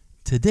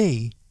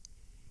 Today,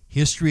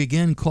 history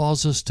again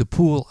calls us to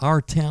pool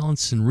our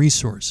talents and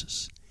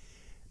resources,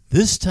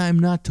 this time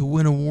not to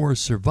win a war of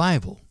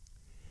survival,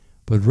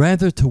 but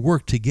rather to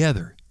work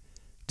together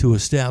to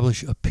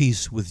establish a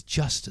peace with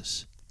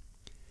justice.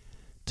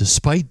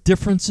 Despite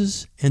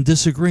differences and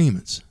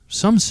disagreements,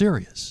 some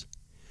serious,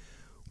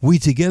 we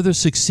together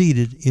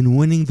succeeded in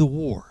winning the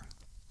war.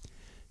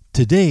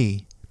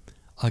 Today,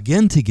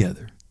 again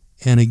together,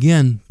 and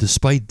again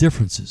despite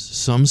differences,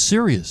 some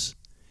serious,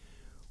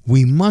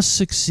 we must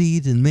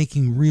succeed in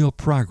making real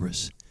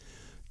progress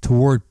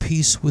toward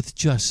peace with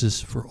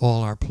justice for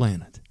all our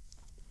planet.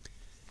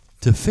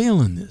 To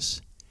fail in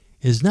this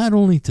is not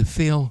only to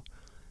fail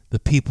the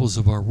peoples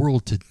of our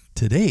world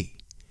today,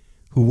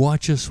 who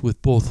watch us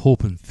with both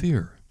hope and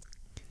fear.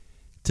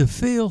 To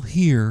fail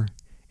here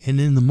and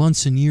in the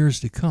months and years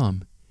to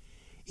come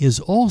is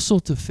also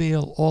to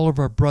fail all of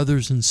our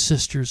brothers and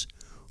sisters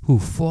who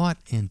fought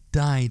and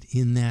died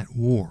in that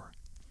war.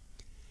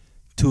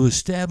 To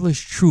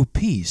establish true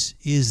peace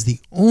is the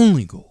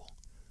only goal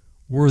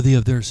worthy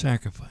of their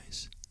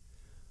sacrifice.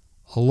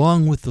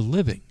 Along with the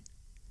living,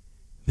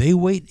 they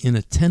wait in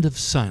attentive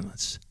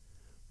silence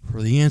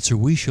for the answer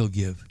we shall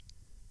give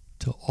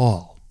to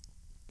all.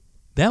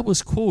 That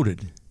was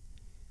quoted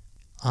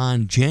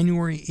on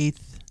January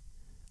 8th,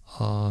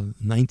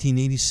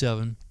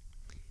 1987,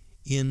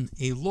 in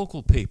a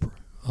local paper,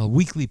 a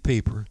weekly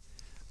paper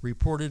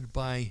reported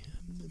by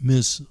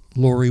Ms.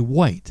 Lori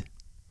White.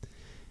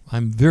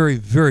 I'm very,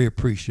 very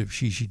appreciative.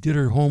 She did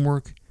her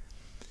homework.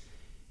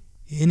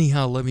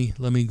 Anyhow, let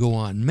me go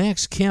on.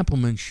 Max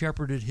Kampelman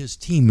shepherded his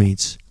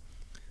teammates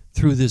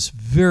through this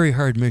very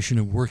hard mission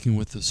of working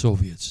with the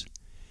Soviets,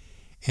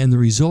 and the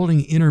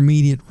resulting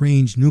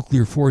Intermediate-Range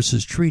Nuclear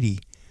Forces Treaty,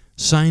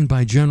 signed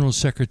by General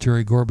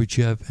Secretary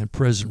Gorbachev and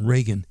President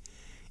Reagan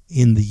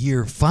in the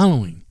year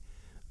following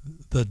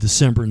the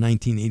December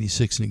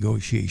 1986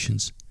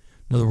 negotiations,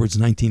 in other words,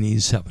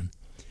 1987,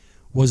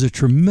 was a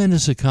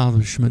tremendous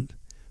accomplishment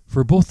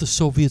for both the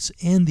Soviets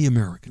and the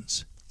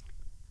Americans.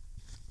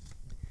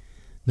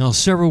 Now,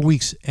 several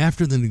weeks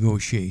after the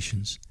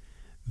negotiations,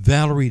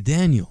 Valerie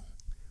Daniel,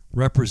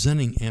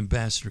 representing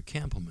Ambassador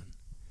Kampelman,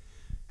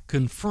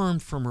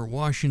 confirmed from her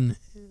Washington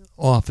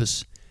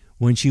office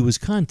when she was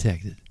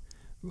contacted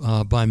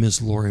by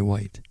Ms. Lori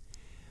White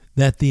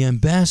that the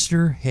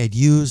ambassador had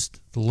used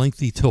the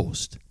lengthy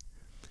toast.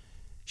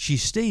 She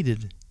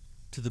stated,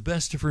 to the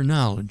best of her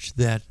knowledge,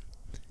 that,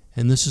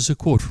 and this is a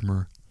quote from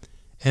her,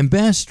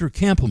 Ambassador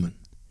Kampelman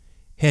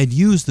had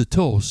used the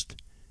toast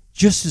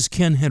just as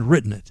Ken had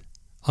written it,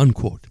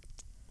 unquote.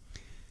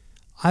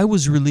 I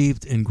was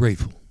relieved and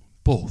grateful,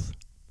 both.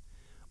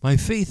 My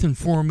faith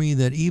informed me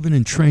that even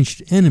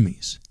entrenched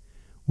enemies,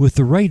 with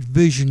the right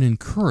vision and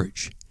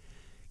courage,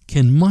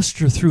 can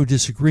muster through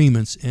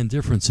disagreements and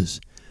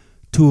differences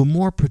to a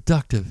more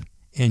productive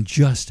and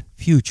just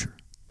future.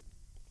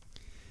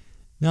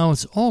 Now,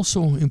 it's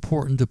also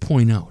important to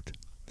point out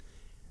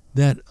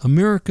that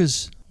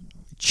America's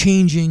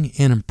changing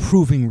and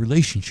improving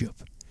relationship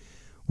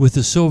with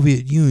the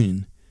Soviet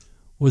Union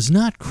was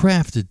not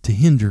crafted to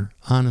hinder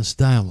honest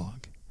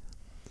dialogue,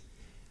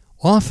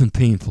 often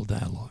painful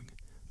dialogue,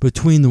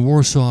 between the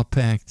Warsaw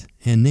Pact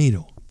and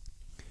NATO.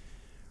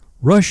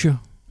 Russia,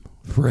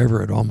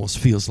 forever it almost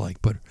feels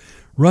like, but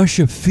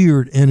Russia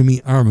feared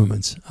enemy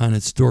armaments on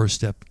its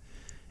doorstep,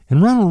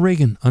 and Ronald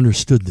Reagan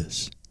understood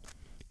this.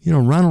 You know,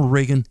 Ronald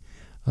Reagan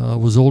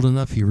was old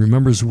enough, he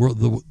remembers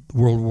World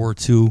War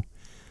II.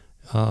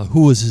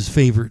 Who was his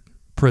favorite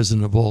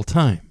president of all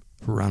time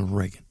for Ronald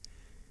Reagan?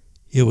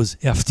 It was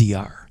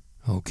FDR,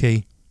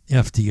 okay?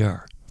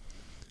 FDR.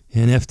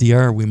 And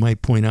FDR, we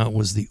might point out,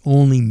 was the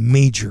only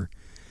major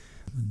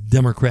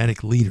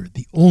Democratic leader,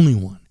 the only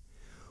one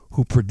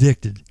who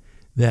predicted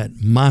that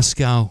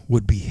Moscow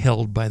would be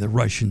held by the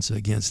Russians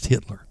against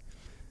Hitler.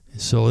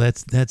 So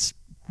that's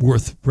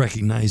worth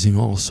recognizing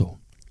also.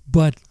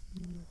 But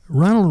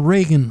Ronald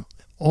Reagan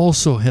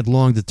also had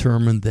long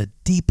determined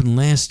that deep and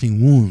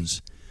lasting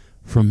wounds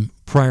from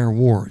prior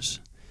wars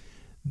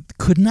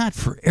could not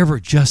forever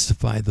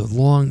justify the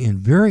long and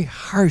very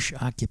harsh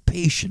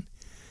occupation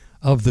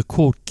of the,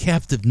 quote,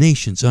 captive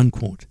nations,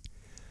 unquote,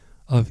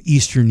 of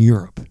Eastern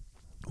Europe.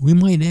 We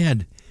might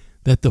add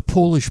that the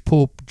Polish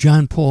Pope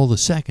John Paul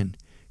II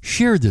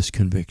shared this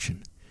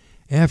conviction.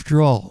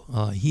 After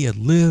all, he had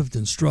lived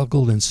and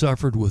struggled and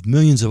suffered with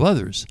millions of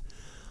others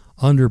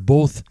under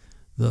both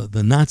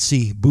the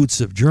Nazi boots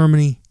of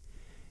Germany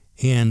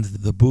and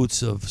the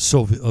boots of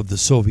the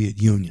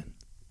Soviet Union.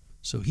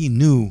 So he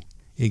knew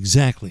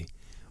exactly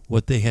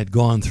what they had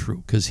gone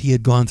through, because he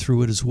had gone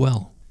through it as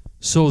well.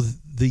 So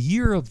the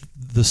year of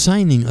the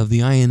signing of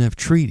the INF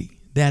Treaty,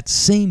 that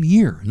same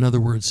year, in other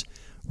words,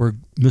 where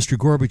Mr.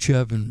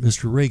 Gorbachev and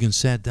Mr. Reagan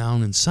sat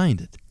down and signed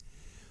it,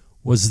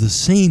 was the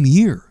same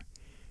year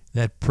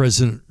that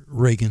President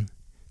Reagan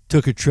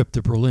took a trip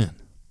to Berlin.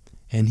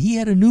 And he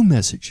had a new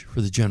message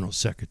for the General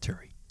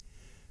Secretary.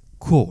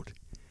 Quote,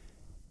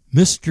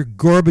 Mr.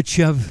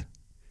 Gorbachev,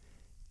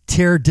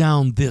 tear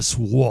down this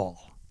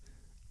wall,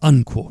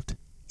 unquote.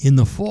 In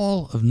the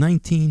fall of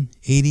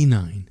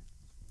 1989,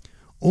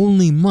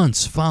 only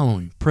months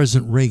following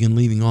President Reagan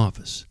leaving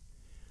office,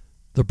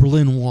 the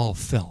Berlin Wall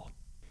fell.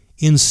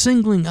 In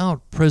singling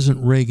out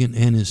President Reagan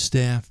and his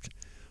staff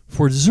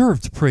for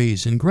deserved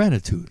praise and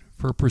gratitude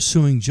for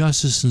pursuing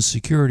justice and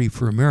security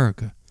for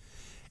America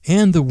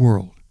and the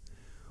world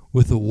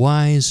with a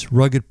wise,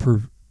 rugged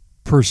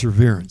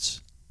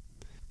perseverance,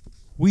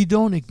 we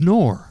don't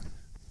ignore,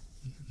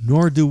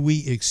 nor do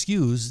we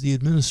excuse the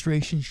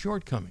administration's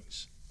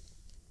shortcomings.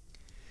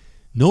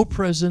 No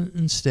president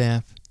and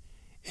staff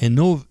and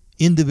no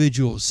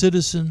individual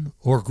citizen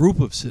or group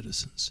of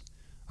citizens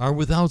are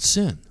without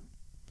sin.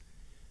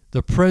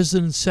 The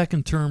president's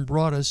second term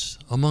brought us,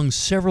 among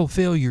several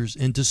failures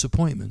and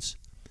disappointments,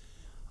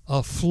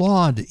 a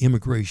flawed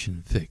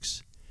immigration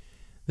fix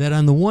that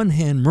on the one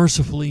hand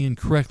mercifully and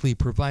correctly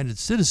provided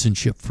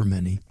citizenship for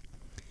many,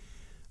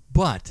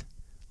 but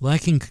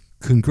lacking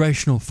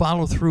congressional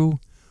follow-through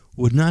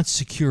would not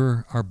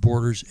secure our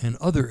borders and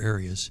other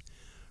areas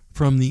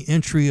from the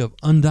entry of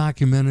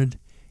undocumented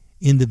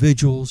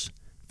individuals,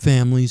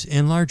 families,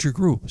 and larger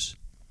groups.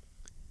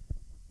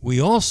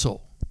 We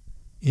also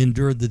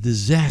endured the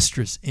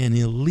disastrous and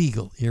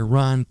illegal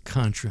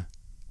Iran-Contra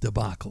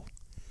debacle,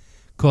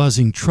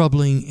 causing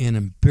troubling and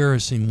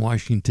embarrassing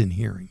Washington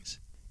hearings.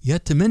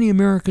 Yet to many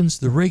Americans,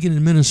 the Reagan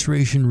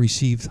administration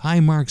received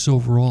high marks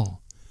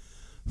overall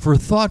for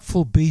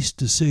thoughtful-based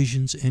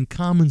decisions and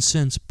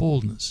common-sense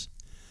boldness,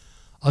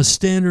 a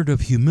standard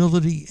of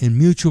humility and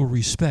mutual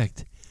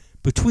respect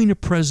between a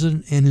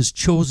president and his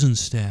chosen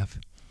staff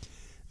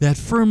that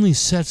firmly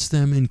sets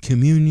them in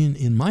communion,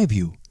 in my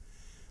view,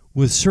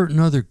 with certain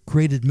other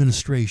great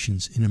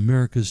administrations in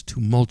America's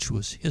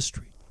tumultuous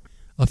history.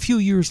 A few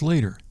years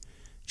later,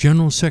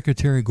 General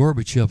Secretary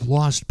Gorbachev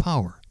lost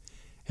power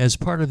as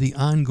part of the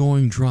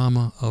ongoing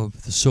drama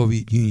of the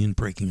Soviet Union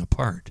breaking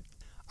apart.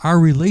 Our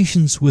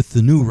relations with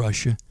the new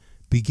Russia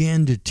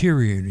began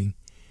deteriorating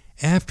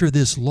after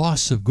this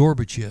loss of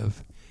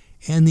Gorbachev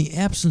and the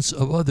absence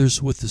of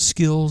others with the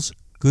skills,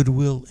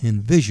 goodwill,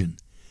 and vision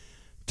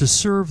to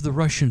serve the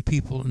Russian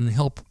people and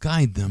help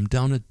guide them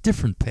down a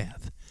different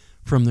path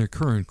from their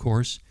current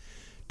course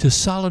to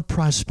solid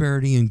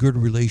prosperity and good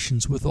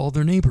relations with all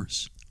their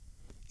neighbors.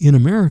 In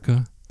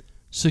America,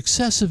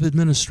 successive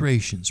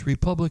administrations,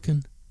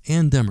 Republican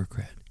and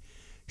Democrat,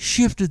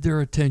 shifted their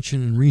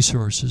attention and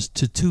resources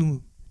to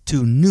two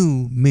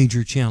new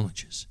major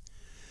challenges.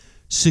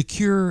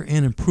 Secure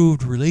and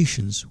improved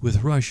relations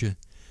with Russia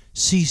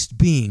ceased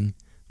being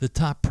the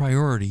top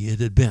priority it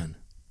had been.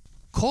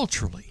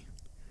 Culturally,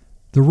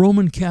 the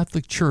Roman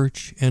Catholic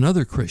Church and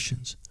other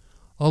Christians,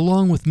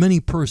 along with many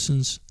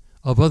persons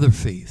of other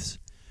faiths,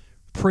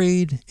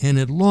 prayed and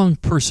had long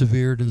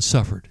persevered and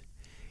suffered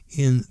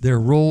in their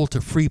role to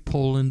free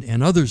Poland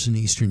and others in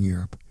Eastern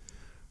Europe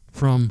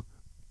from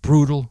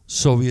brutal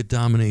Soviet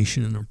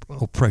domination and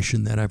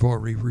oppression that I've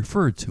already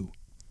referred to.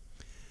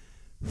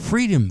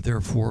 Freedom,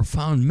 therefore,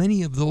 found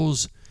many of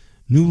those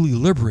newly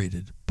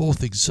liberated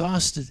both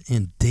exhausted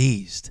and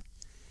dazed.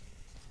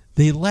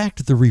 They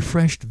lacked the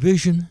refreshed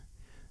vision,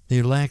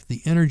 they lacked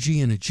the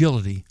energy and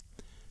agility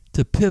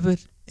to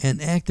pivot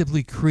and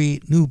actively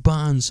create new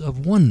bonds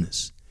of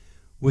oneness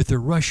with their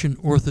Russian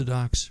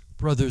Orthodox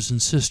brothers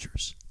and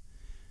sisters.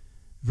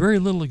 Very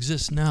little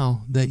exists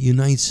now that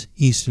unites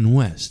East and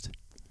West.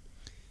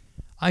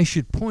 I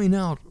should point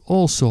out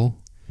also,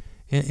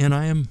 and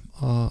I am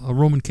a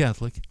Roman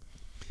Catholic,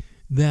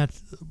 that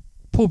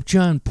Pope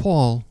John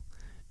Paul,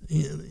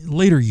 in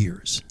later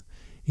years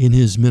in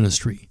his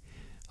ministry,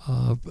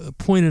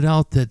 pointed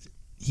out that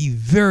he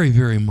very,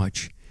 very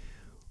much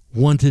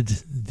wanted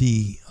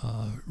the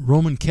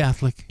Roman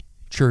Catholic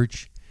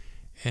Church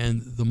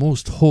and the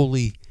most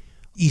holy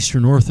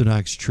Eastern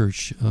Orthodox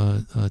Church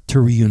to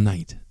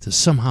reunite, to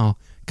somehow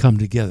come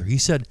together. He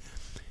said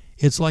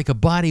it's like a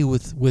body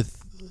with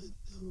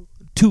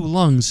two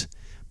lungs,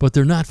 but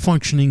they're not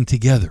functioning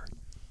together.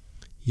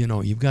 You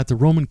know, you've got the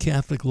Roman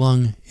Catholic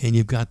lung and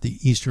you've got the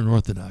Eastern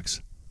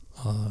Orthodox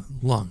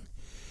lung.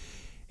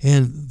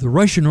 And the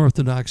Russian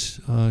Orthodox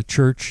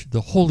Church,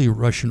 the Holy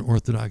Russian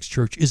Orthodox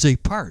Church, is a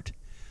part,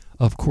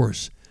 of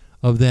course,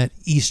 of that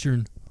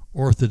Eastern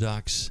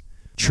Orthodox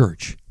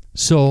Church.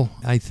 So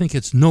I think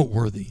it's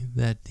noteworthy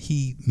that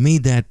he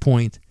made that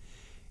point,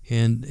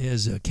 and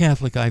as a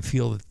Catholic, I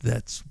feel that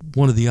that's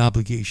one of the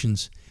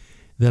obligations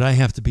that I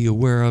have to be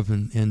aware of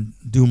and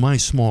do my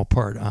small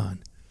part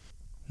on.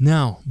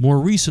 Now, more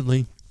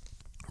recently,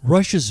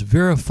 Russia's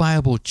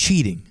verifiable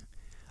cheating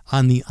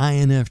on the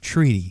INF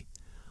Treaty,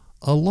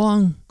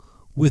 along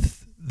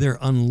with their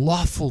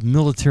unlawful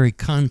military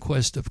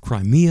conquest of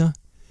Crimea,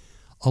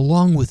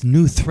 along with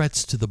new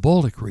threats to the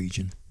Baltic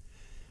region,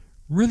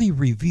 really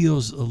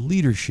reveals a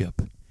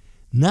leadership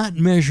not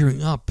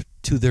measuring up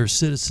to their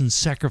citizens'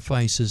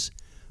 sacrifices,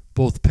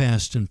 both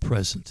past and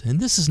present. And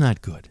this is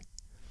not good.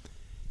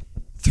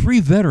 3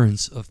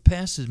 veterans of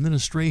past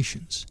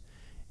administrations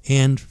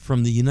and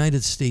from the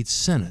United States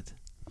Senate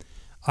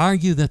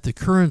argue that the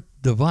current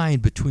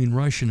divide between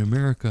Russia and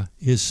America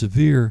is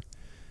severe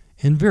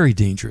and very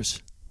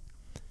dangerous.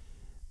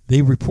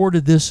 They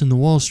reported this in the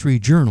Wall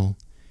Street Journal,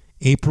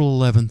 April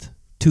 11th,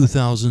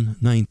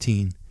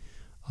 2019,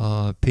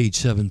 page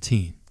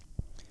 17.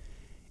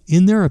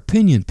 In their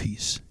opinion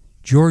piece,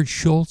 George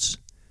Shultz,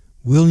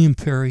 William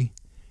Perry,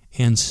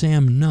 and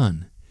Sam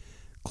Nunn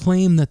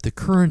claim that the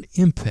current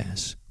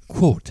impasse,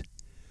 quote,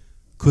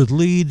 could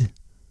lead,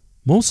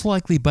 most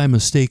likely by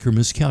mistake or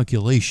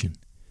miscalculation,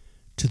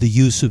 to the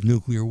use of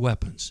nuclear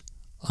weapons,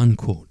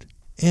 unquote.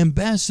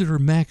 Ambassador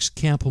Max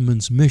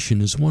Kampelman's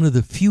mission is one of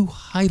the few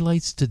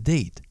highlights to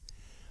date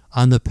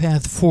on the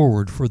path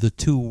forward for the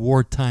 2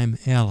 wartime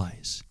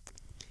allies.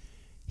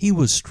 He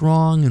was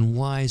strong and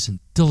wise and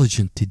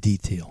diligent to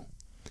detail.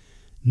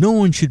 No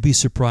one should be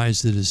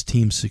surprised at his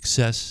team's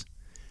success.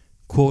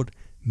 Quote,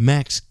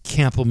 Max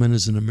Kampelman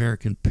is an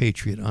American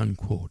patriot,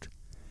 unquote.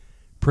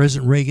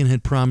 President Reagan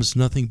had promised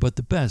nothing but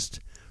the best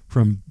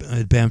from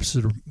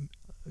Ambassador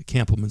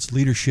Kampelman's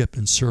leadership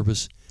and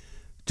service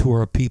to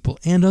our people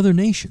and other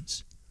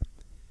nations.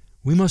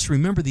 We must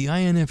remember the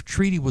INF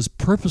Treaty was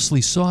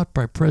purposely sought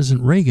by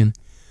President Reagan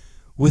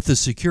with the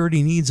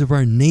security needs of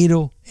our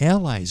NATO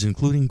allies,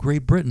 including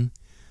Great Britain,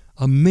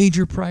 a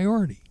major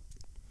priority.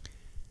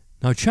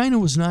 Now, China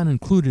was not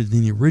included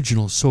in the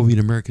original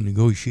Soviet-American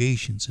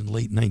negotiations in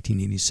late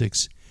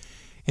 1986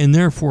 and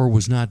therefore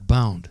was not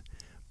bound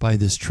by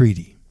this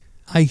treaty.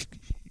 I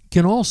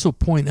can also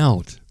point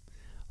out,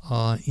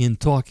 in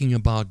talking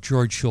about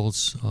George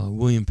Shultz,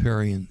 William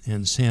Perry,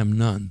 and Sam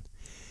Nunn,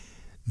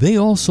 They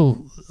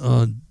also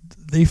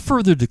they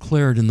further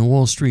declared in the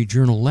Wall Street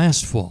Journal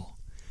last fall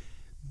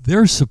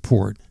their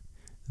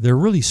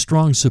really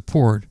strong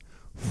support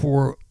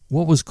for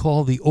what was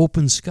called the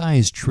Open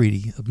Skies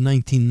Treaty of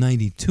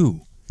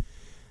 1992.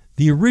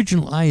 The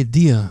original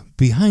idea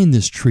behind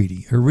this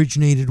treaty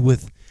originated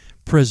with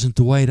President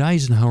Dwight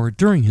Eisenhower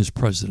during his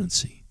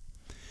presidency.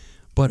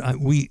 But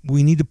we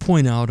need to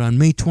point out, on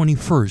May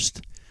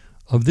 21st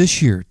of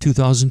this year,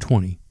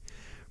 2020,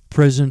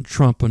 President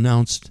Trump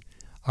announced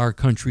our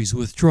country's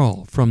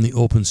withdrawal from the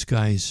Open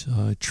Skies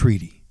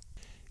Treaty.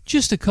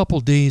 Just a couple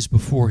days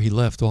before he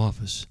left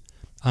office,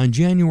 on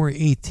January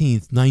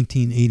 18,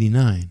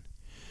 1989,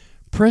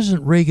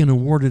 President Reagan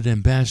awarded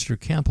Ambassador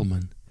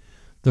Kampelman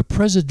the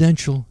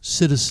Presidential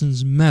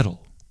Citizens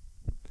Medal.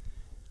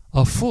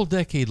 A full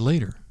decade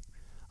later,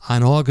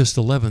 on August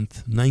 11,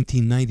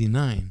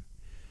 1999,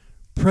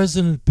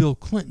 President Bill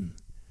Clinton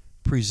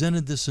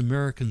presented this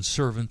American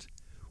servant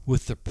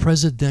with the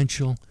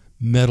Presidential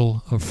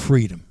Medal of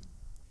Freedom.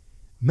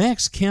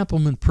 Max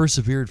Kampelman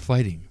persevered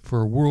fighting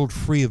for a world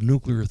free of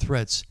nuclear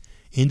threats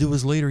into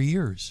his later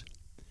years.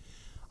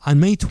 On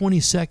May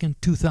 22,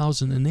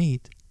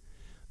 2008,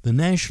 the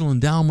National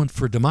Endowment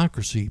for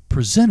Democracy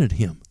presented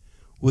him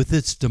with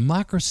its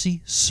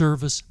Democracy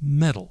Service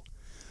Medal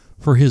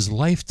for his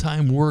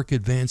lifetime work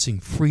advancing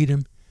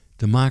freedom,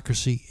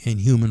 democracy, and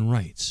human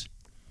rights.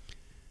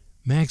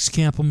 Max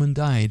Kampelman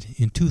died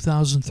in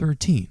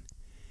 2013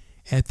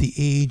 at the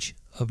age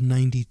of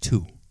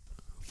 92.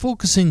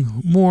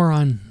 Focusing more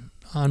on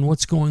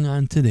what's going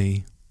on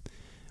today,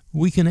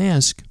 we can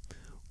ask,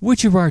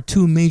 which of our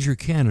two major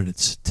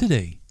candidates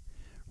today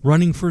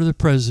running for the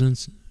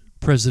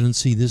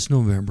presidency this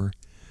November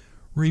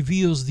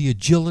reveals the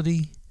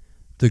agility,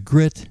 the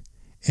grit,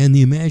 and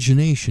the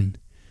imagination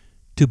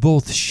to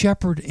both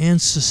shepherd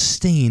and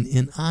sustain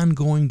an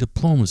ongoing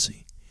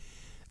diplomacy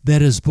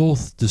that is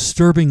both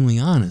disturbingly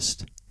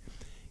honest,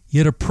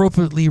 yet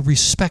appropriately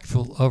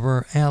respectful of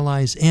our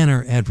allies and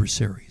our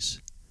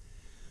adversaries?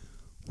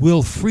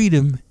 Will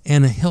freedom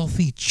and a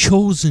healthy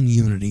chosen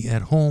unity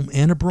at home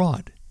and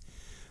abroad,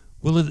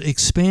 will it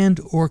expand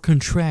or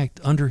contract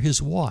under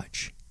his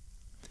watch?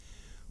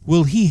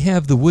 Will he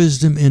have the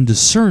wisdom and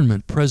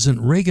discernment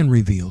President Reagan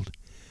revealed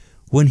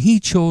when he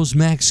chose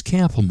Max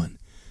Kampelman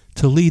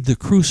to lead the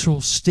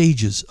crucial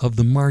stages of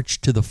the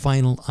march to the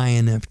final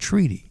INF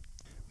Treaty?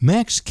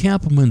 Max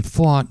Kampelman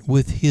fought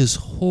with his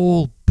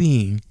whole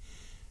being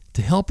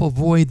to help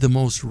avoid the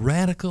most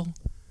radical,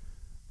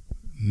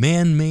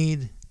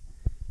 man-made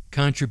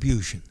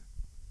contribution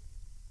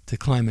to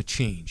climate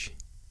change,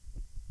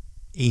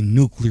 a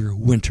nuclear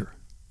winter.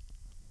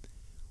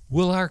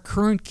 Will our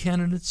current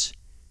candidates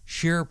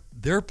share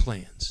their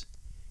plans,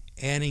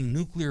 adding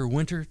nuclear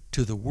winter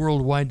to the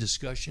worldwide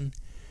discussion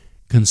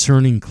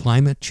concerning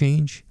climate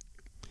change?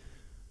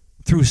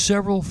 Through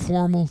several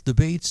formal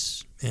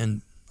debates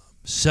and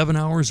 7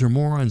 hours or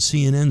more on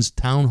CNN's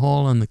Town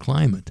Hall on the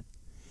Climate,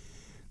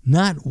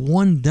 not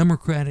one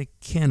Democratic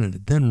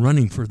candidate then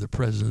running for the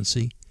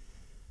presidency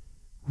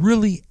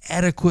really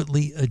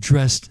adequately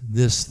addressed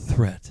this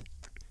threat.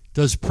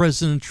 Does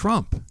President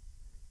Trump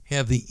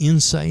have the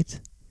insight,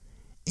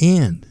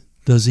 and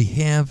does he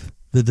have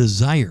the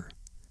desire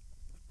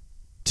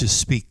to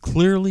speak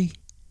clearly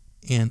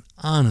and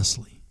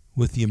honestly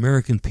with the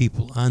American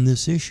people on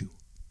this issue?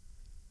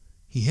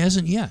 He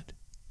hasn't yet.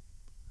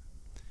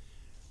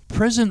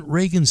 President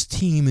Reagan's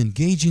team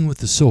engaging with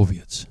the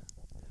Soviets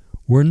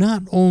were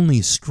not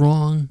only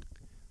strong,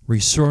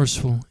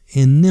 resourceful,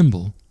 and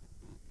nimble,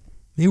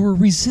 they were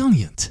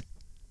resilient.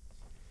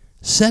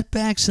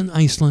 Setbacks in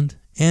Iceland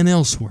and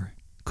elsewhere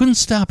couldn't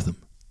stop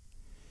them.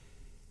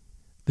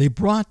 They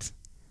brought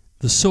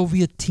the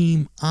Soviet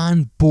team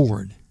on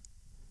board.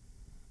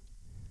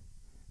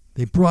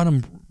 They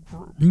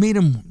made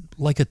them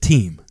like a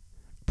team,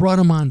 brought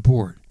them on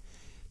board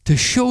to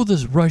show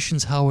the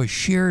Russians how a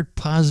shared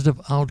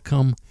positive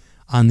outcome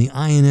on the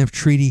INF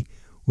Treaty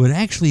would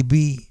actually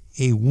be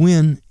a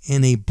win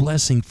and a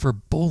blessing for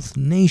both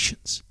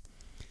nations.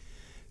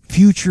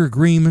 Future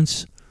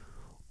agreements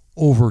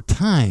over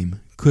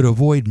time could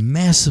avoid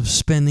massive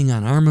spending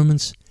on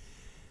armaments.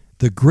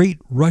 The great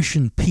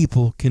Russian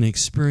people can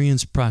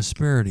experience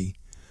prosperity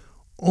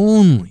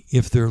only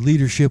if their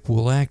leadership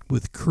will act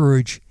with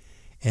courage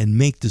and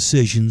make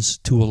decisions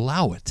to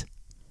allow it.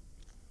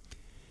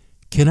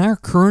 Can our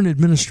current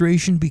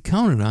administration be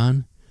counted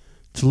on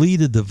to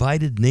lead a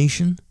divided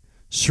nation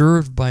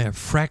served by a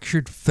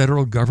fractured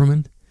federal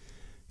government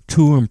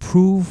to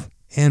improve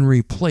and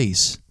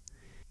replace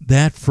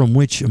that from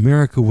which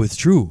America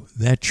withdrew,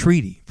 that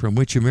treaty from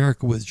which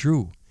America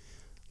withdrew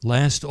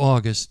last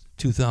August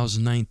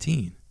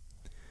 2019,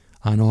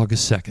 on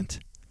August 2nd?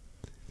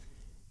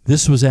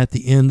 This was at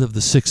the end of the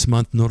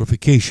 6-month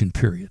notification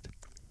period.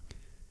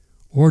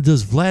 Or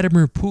does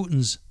Vladimir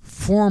Putin's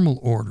formal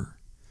order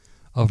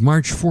of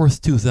March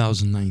 4th,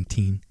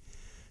 2019,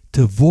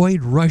 to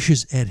void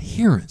Russia's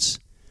adherence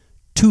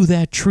to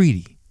that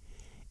treaty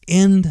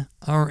end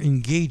our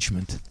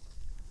engagement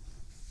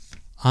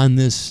on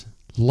this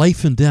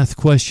life and death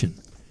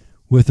question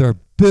with our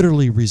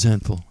bitterly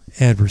resentful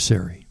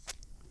adversary.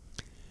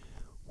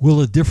 Will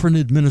a different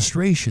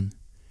administration,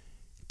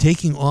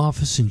 taking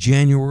office in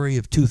January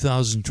of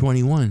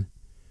 2021,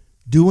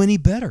 do any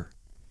better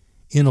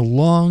in a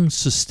long,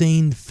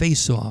 sustained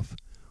face-off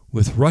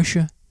with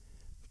Russia,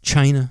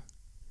 China,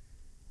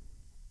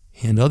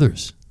 and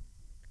others?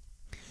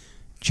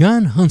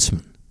 Jon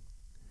Huntsman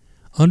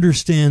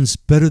understands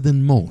better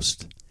than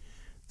most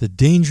the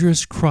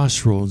dangerous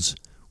crossroads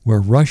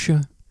where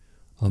Russia,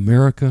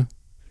 America,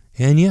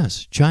 and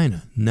yes,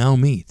 China now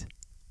meet.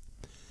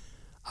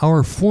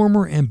 Our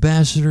former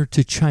ambassador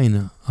to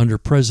China under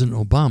President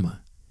Obama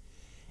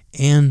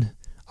and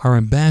our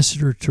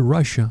ambassador to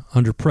Russia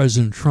under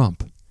President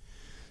Trump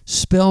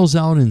spells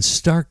out in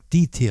stark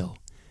detail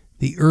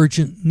the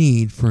urgent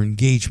need for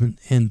engagement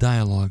and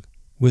dialogue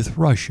with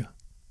Russia.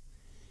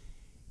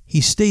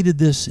 He stated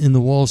this in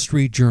the Wall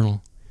Street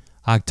Journal,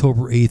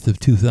 October 8th of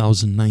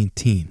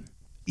 2019.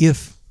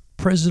 If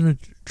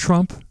President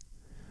Trump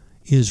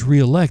is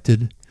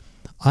reelected,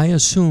 I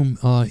assume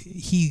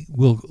he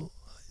will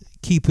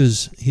keep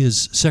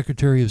his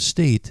Secretary of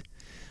State,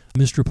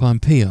 Mr.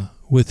 Pompeo,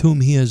 with whom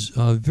he has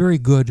very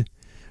good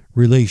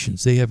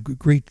relations. They have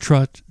great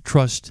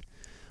trust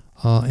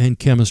and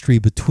chemistry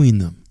between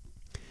them.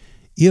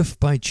 If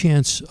by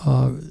chance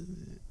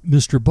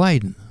Mr.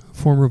 Biden,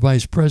 former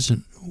Vice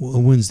President,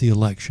 wins the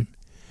election,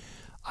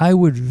 I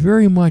would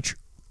very much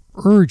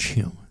urge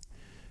him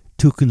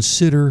to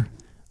consider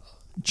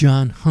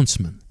Jon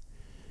Huntsman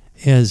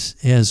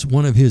as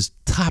one of his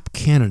top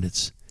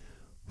candidates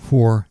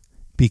for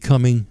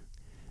becoming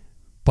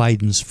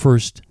Biden's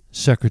first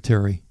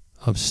Secretary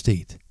of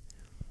State.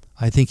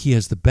 I think he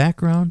has the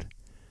background.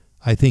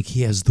 I think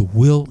he has the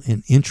will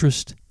and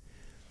interest.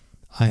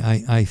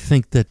 I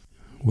think that,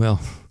 well,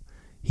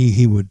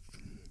 he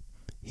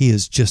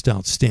is just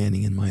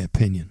outstanding in my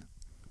opinion.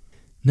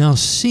 Now,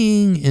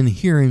 seeing and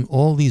hearing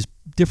all these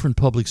different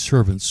public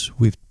servants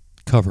we've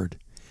covered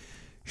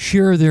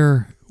share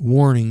their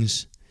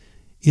warnings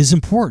is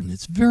important.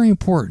 It's very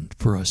important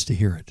for us to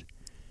hear it.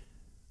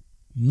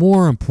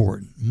 More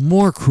important,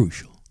 more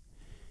crucial,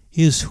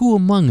 is who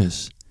among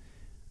us,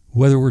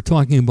 whether we're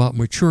talking about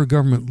mature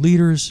government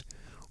leaders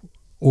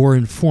or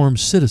informed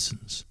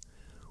citizens,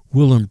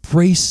 will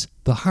embrace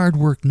the hard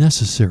work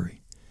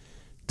necessary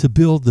to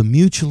build the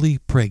mutually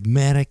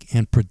pragmatic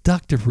and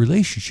productive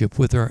relationship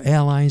with our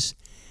allies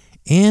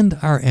and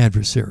our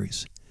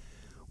adversaries,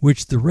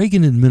 which the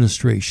Reagan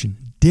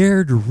administration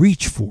dared to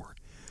reach for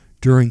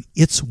during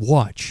its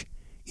watch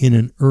in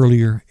an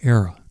earlier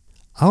era.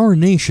 Our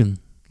nation,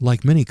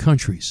 like many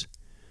countries,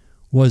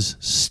 was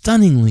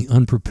stunningly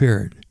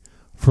unprepared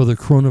for the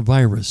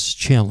coronavirus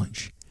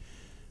challenge,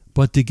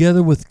 but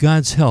together with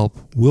God's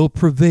help will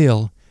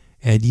prevail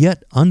at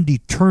yet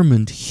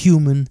undetermined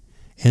human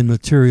and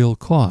material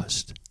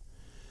cost.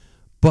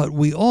 But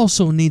we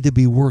also need to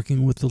be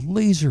working with a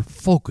laser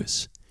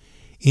focus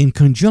in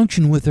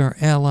conjunction with our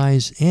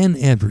allies and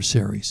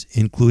adversaries,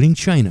 including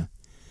China,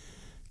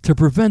 to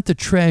prevent the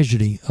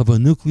tragedy of a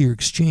nuclear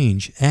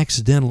exchange,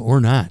 accidental or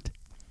not.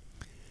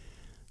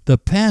 The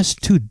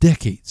past 2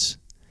 decades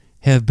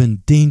have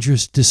been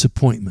dangerous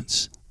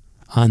disappointments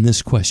on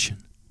this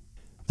question.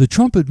 The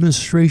Trump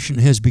administration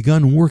has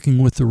begun working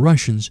with the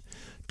Russians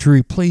to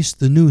replace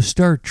the New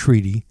START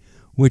treaty,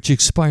 which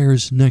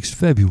expires next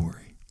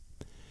February.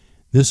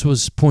 This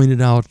was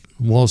pointed out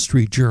in Wall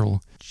Street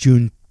Journal,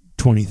 June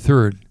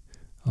 23rd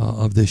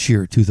of this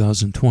year,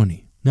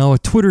 2020. Now, a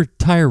Twitter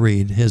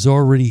tirade has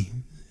already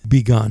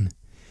begun,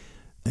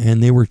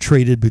 and they were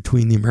traded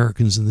between the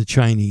Americans and the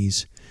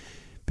Chinese,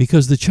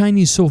 because the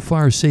Chinese so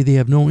far say they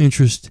have no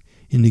interest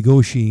in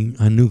negotiating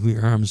on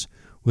nuclear arms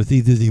with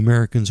either the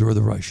Americans or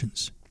the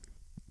Russians.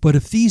 But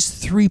if these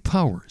 3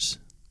 powers,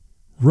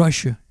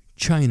 Russia,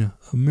 China,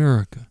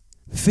 America,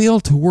 fail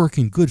to work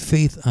in good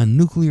faith on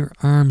nuclear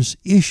arms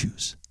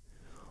issues,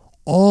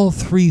 all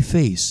 3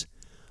 face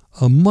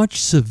a much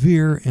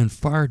severe and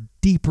far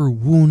deeper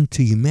wound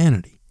to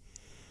humanity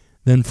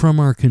than from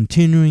our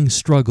continuing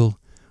struggle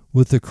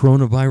with the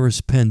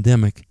coronavirus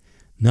pandemic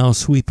now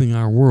sweeping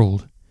our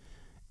world,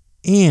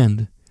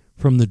 and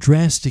from the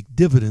drastic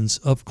dividends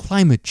of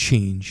climate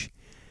change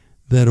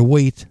that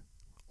await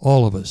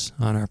all of us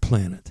on our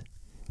planet.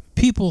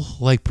 People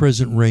like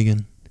President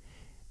Reagan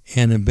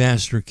and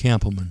Ambassador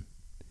Kampelman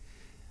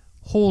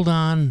hold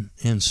on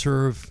and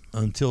serve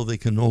until they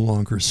can no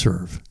longer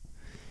serve.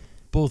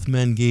 Both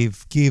men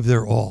gave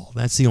their all.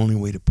 That's the only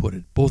way to put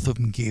it. Both of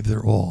them gave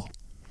their all.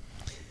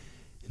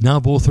 Now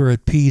both are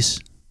at peace.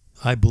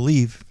 I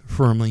believe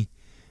firmly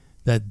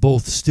that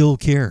both still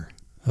care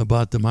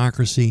about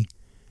democracy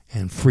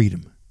and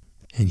freedom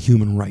and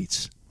human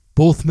rights.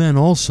 Both men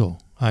also,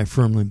 I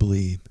firmly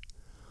believe,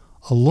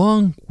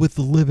 along with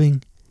the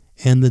living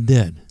and the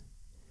dead,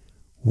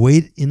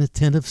 wait in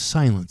attentive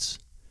silence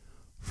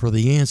for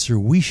the answer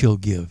we shall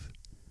give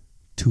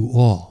to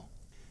all.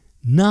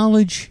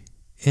 Knowledge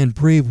and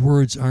brave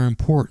words are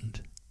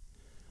important,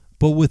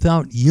 but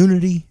without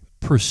unity,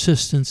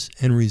 persistence,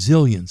 and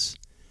resilience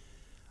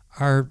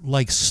are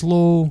like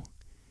slow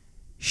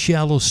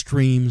shallow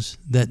streams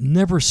that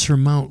never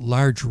surmount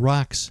large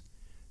rocks,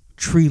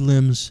 tree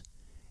limbs,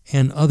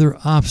 and other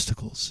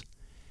obstacles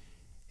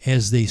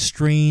as they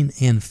strain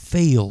and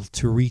fail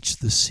to reach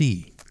the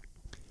sea.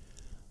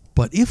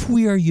 But if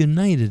we are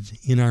united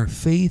in our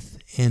faith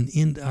and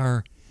in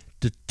our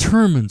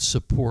determined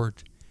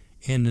support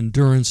and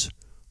endurance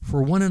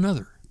for one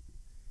another,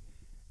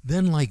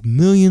 then like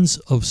millions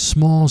of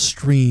small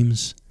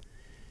streams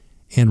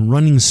and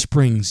running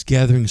springs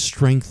gathering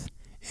strength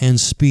and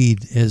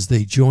speed as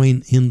they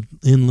join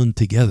inland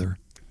together,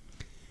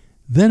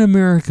 then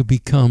America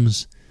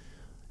becomes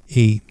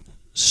a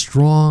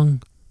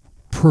strong,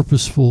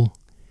 purposeful,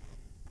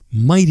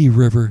 mighty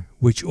river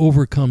which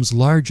overcomes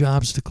large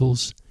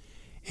obstacles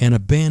and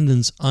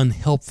abandons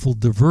unhelpful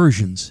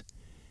diversions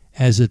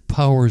as it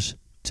powers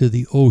to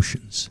the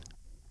oceans.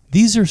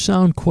 These are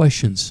sound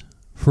questions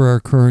for our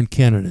current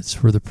candidates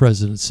for the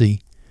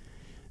presidency,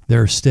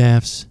 their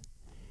staffs,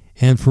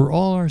 and for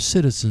all our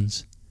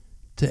citizens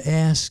to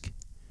ask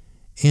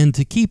and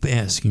to keep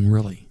asking,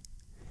 really.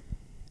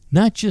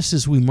 Not just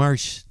as we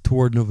march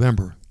toward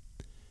November,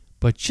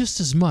 but just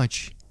as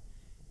much,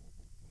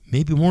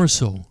 maybe more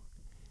so,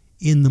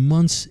 in the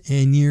months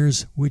and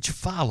years which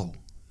follow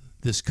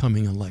this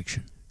coming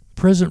election.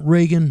 President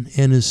Reagan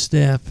and his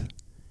staff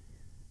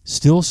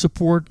still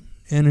support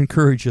and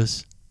encourage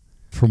us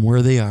from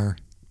where they are,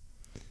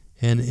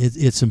 and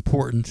it's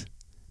important,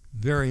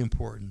 very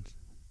important,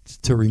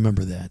 to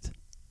remember that.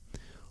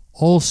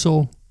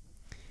 Also,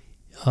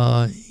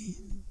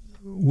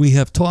 we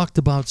have talked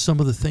about some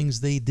of the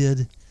things they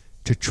did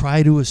to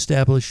try to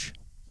establish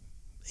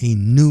a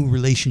new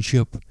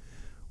relationship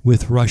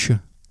with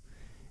Russia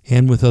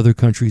and with other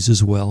countries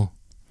as well.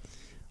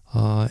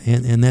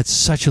 And that's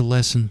such a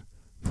lesson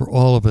for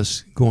all of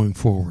us going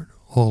forward,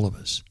 all of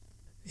us.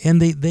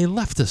 And they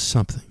left us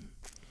something.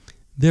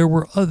 There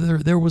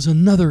was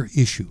another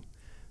issue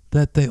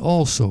that they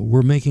also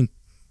were making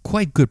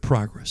quite good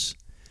progress.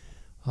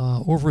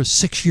 Over a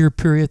 6-year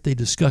period, they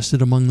discussed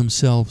it among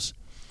themselves.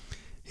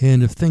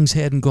 And if things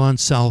hadn't gone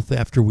south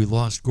after we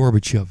lost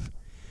Gorbachev,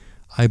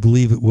 I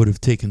believe it would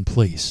have taken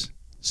place.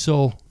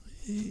 So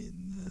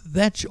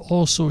that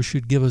also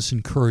should give us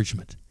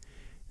encouragement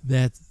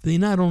that they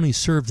not only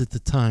served at the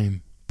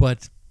time,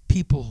 but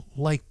people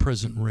like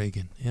President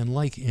Reagan and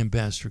like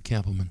Ambassador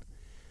Kappelman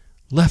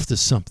left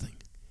us something.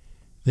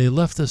 They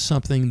left us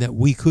something that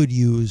we could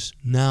use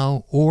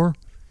now, or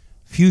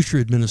future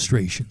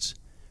administrations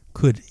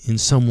could in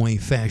some way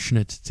fashion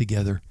it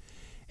together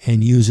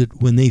and use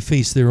it when they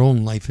face their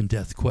own life and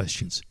death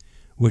questions,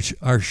 which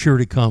are sure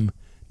to come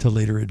to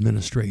later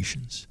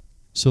administrations.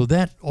 So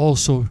that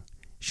also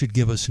should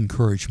give us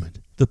encouragement.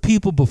 The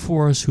people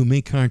before us who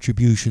make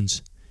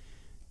contributions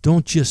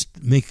don't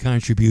just make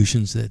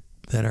contributions that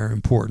are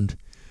important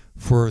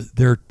for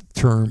their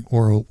term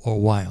or a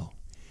while.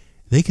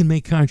 They can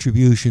make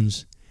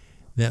contributions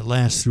that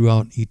last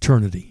throughout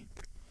eternity.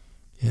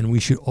 And we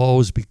should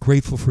always be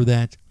grateful for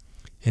that.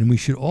 And we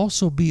should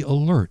also be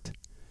alert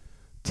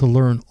to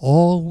learn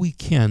all we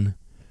can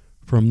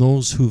from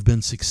those who've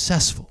been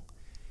successful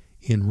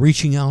in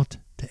reaching out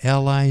to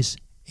allies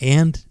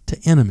and to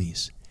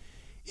enemies,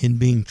 in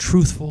being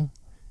truthful,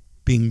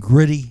 being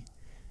gritty,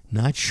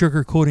 not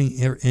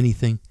sugarcoating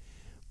anything,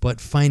 but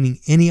finding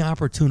any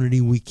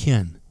opportunity we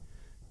can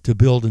to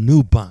build a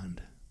new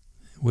bond,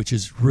 which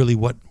is really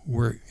what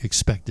we're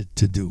expected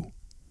to do.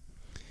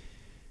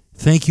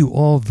 Thank you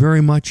all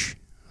very much.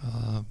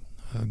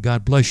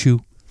 God bless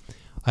you.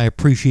 I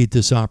appreciate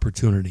this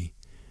opportunity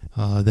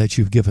that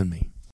you've given me.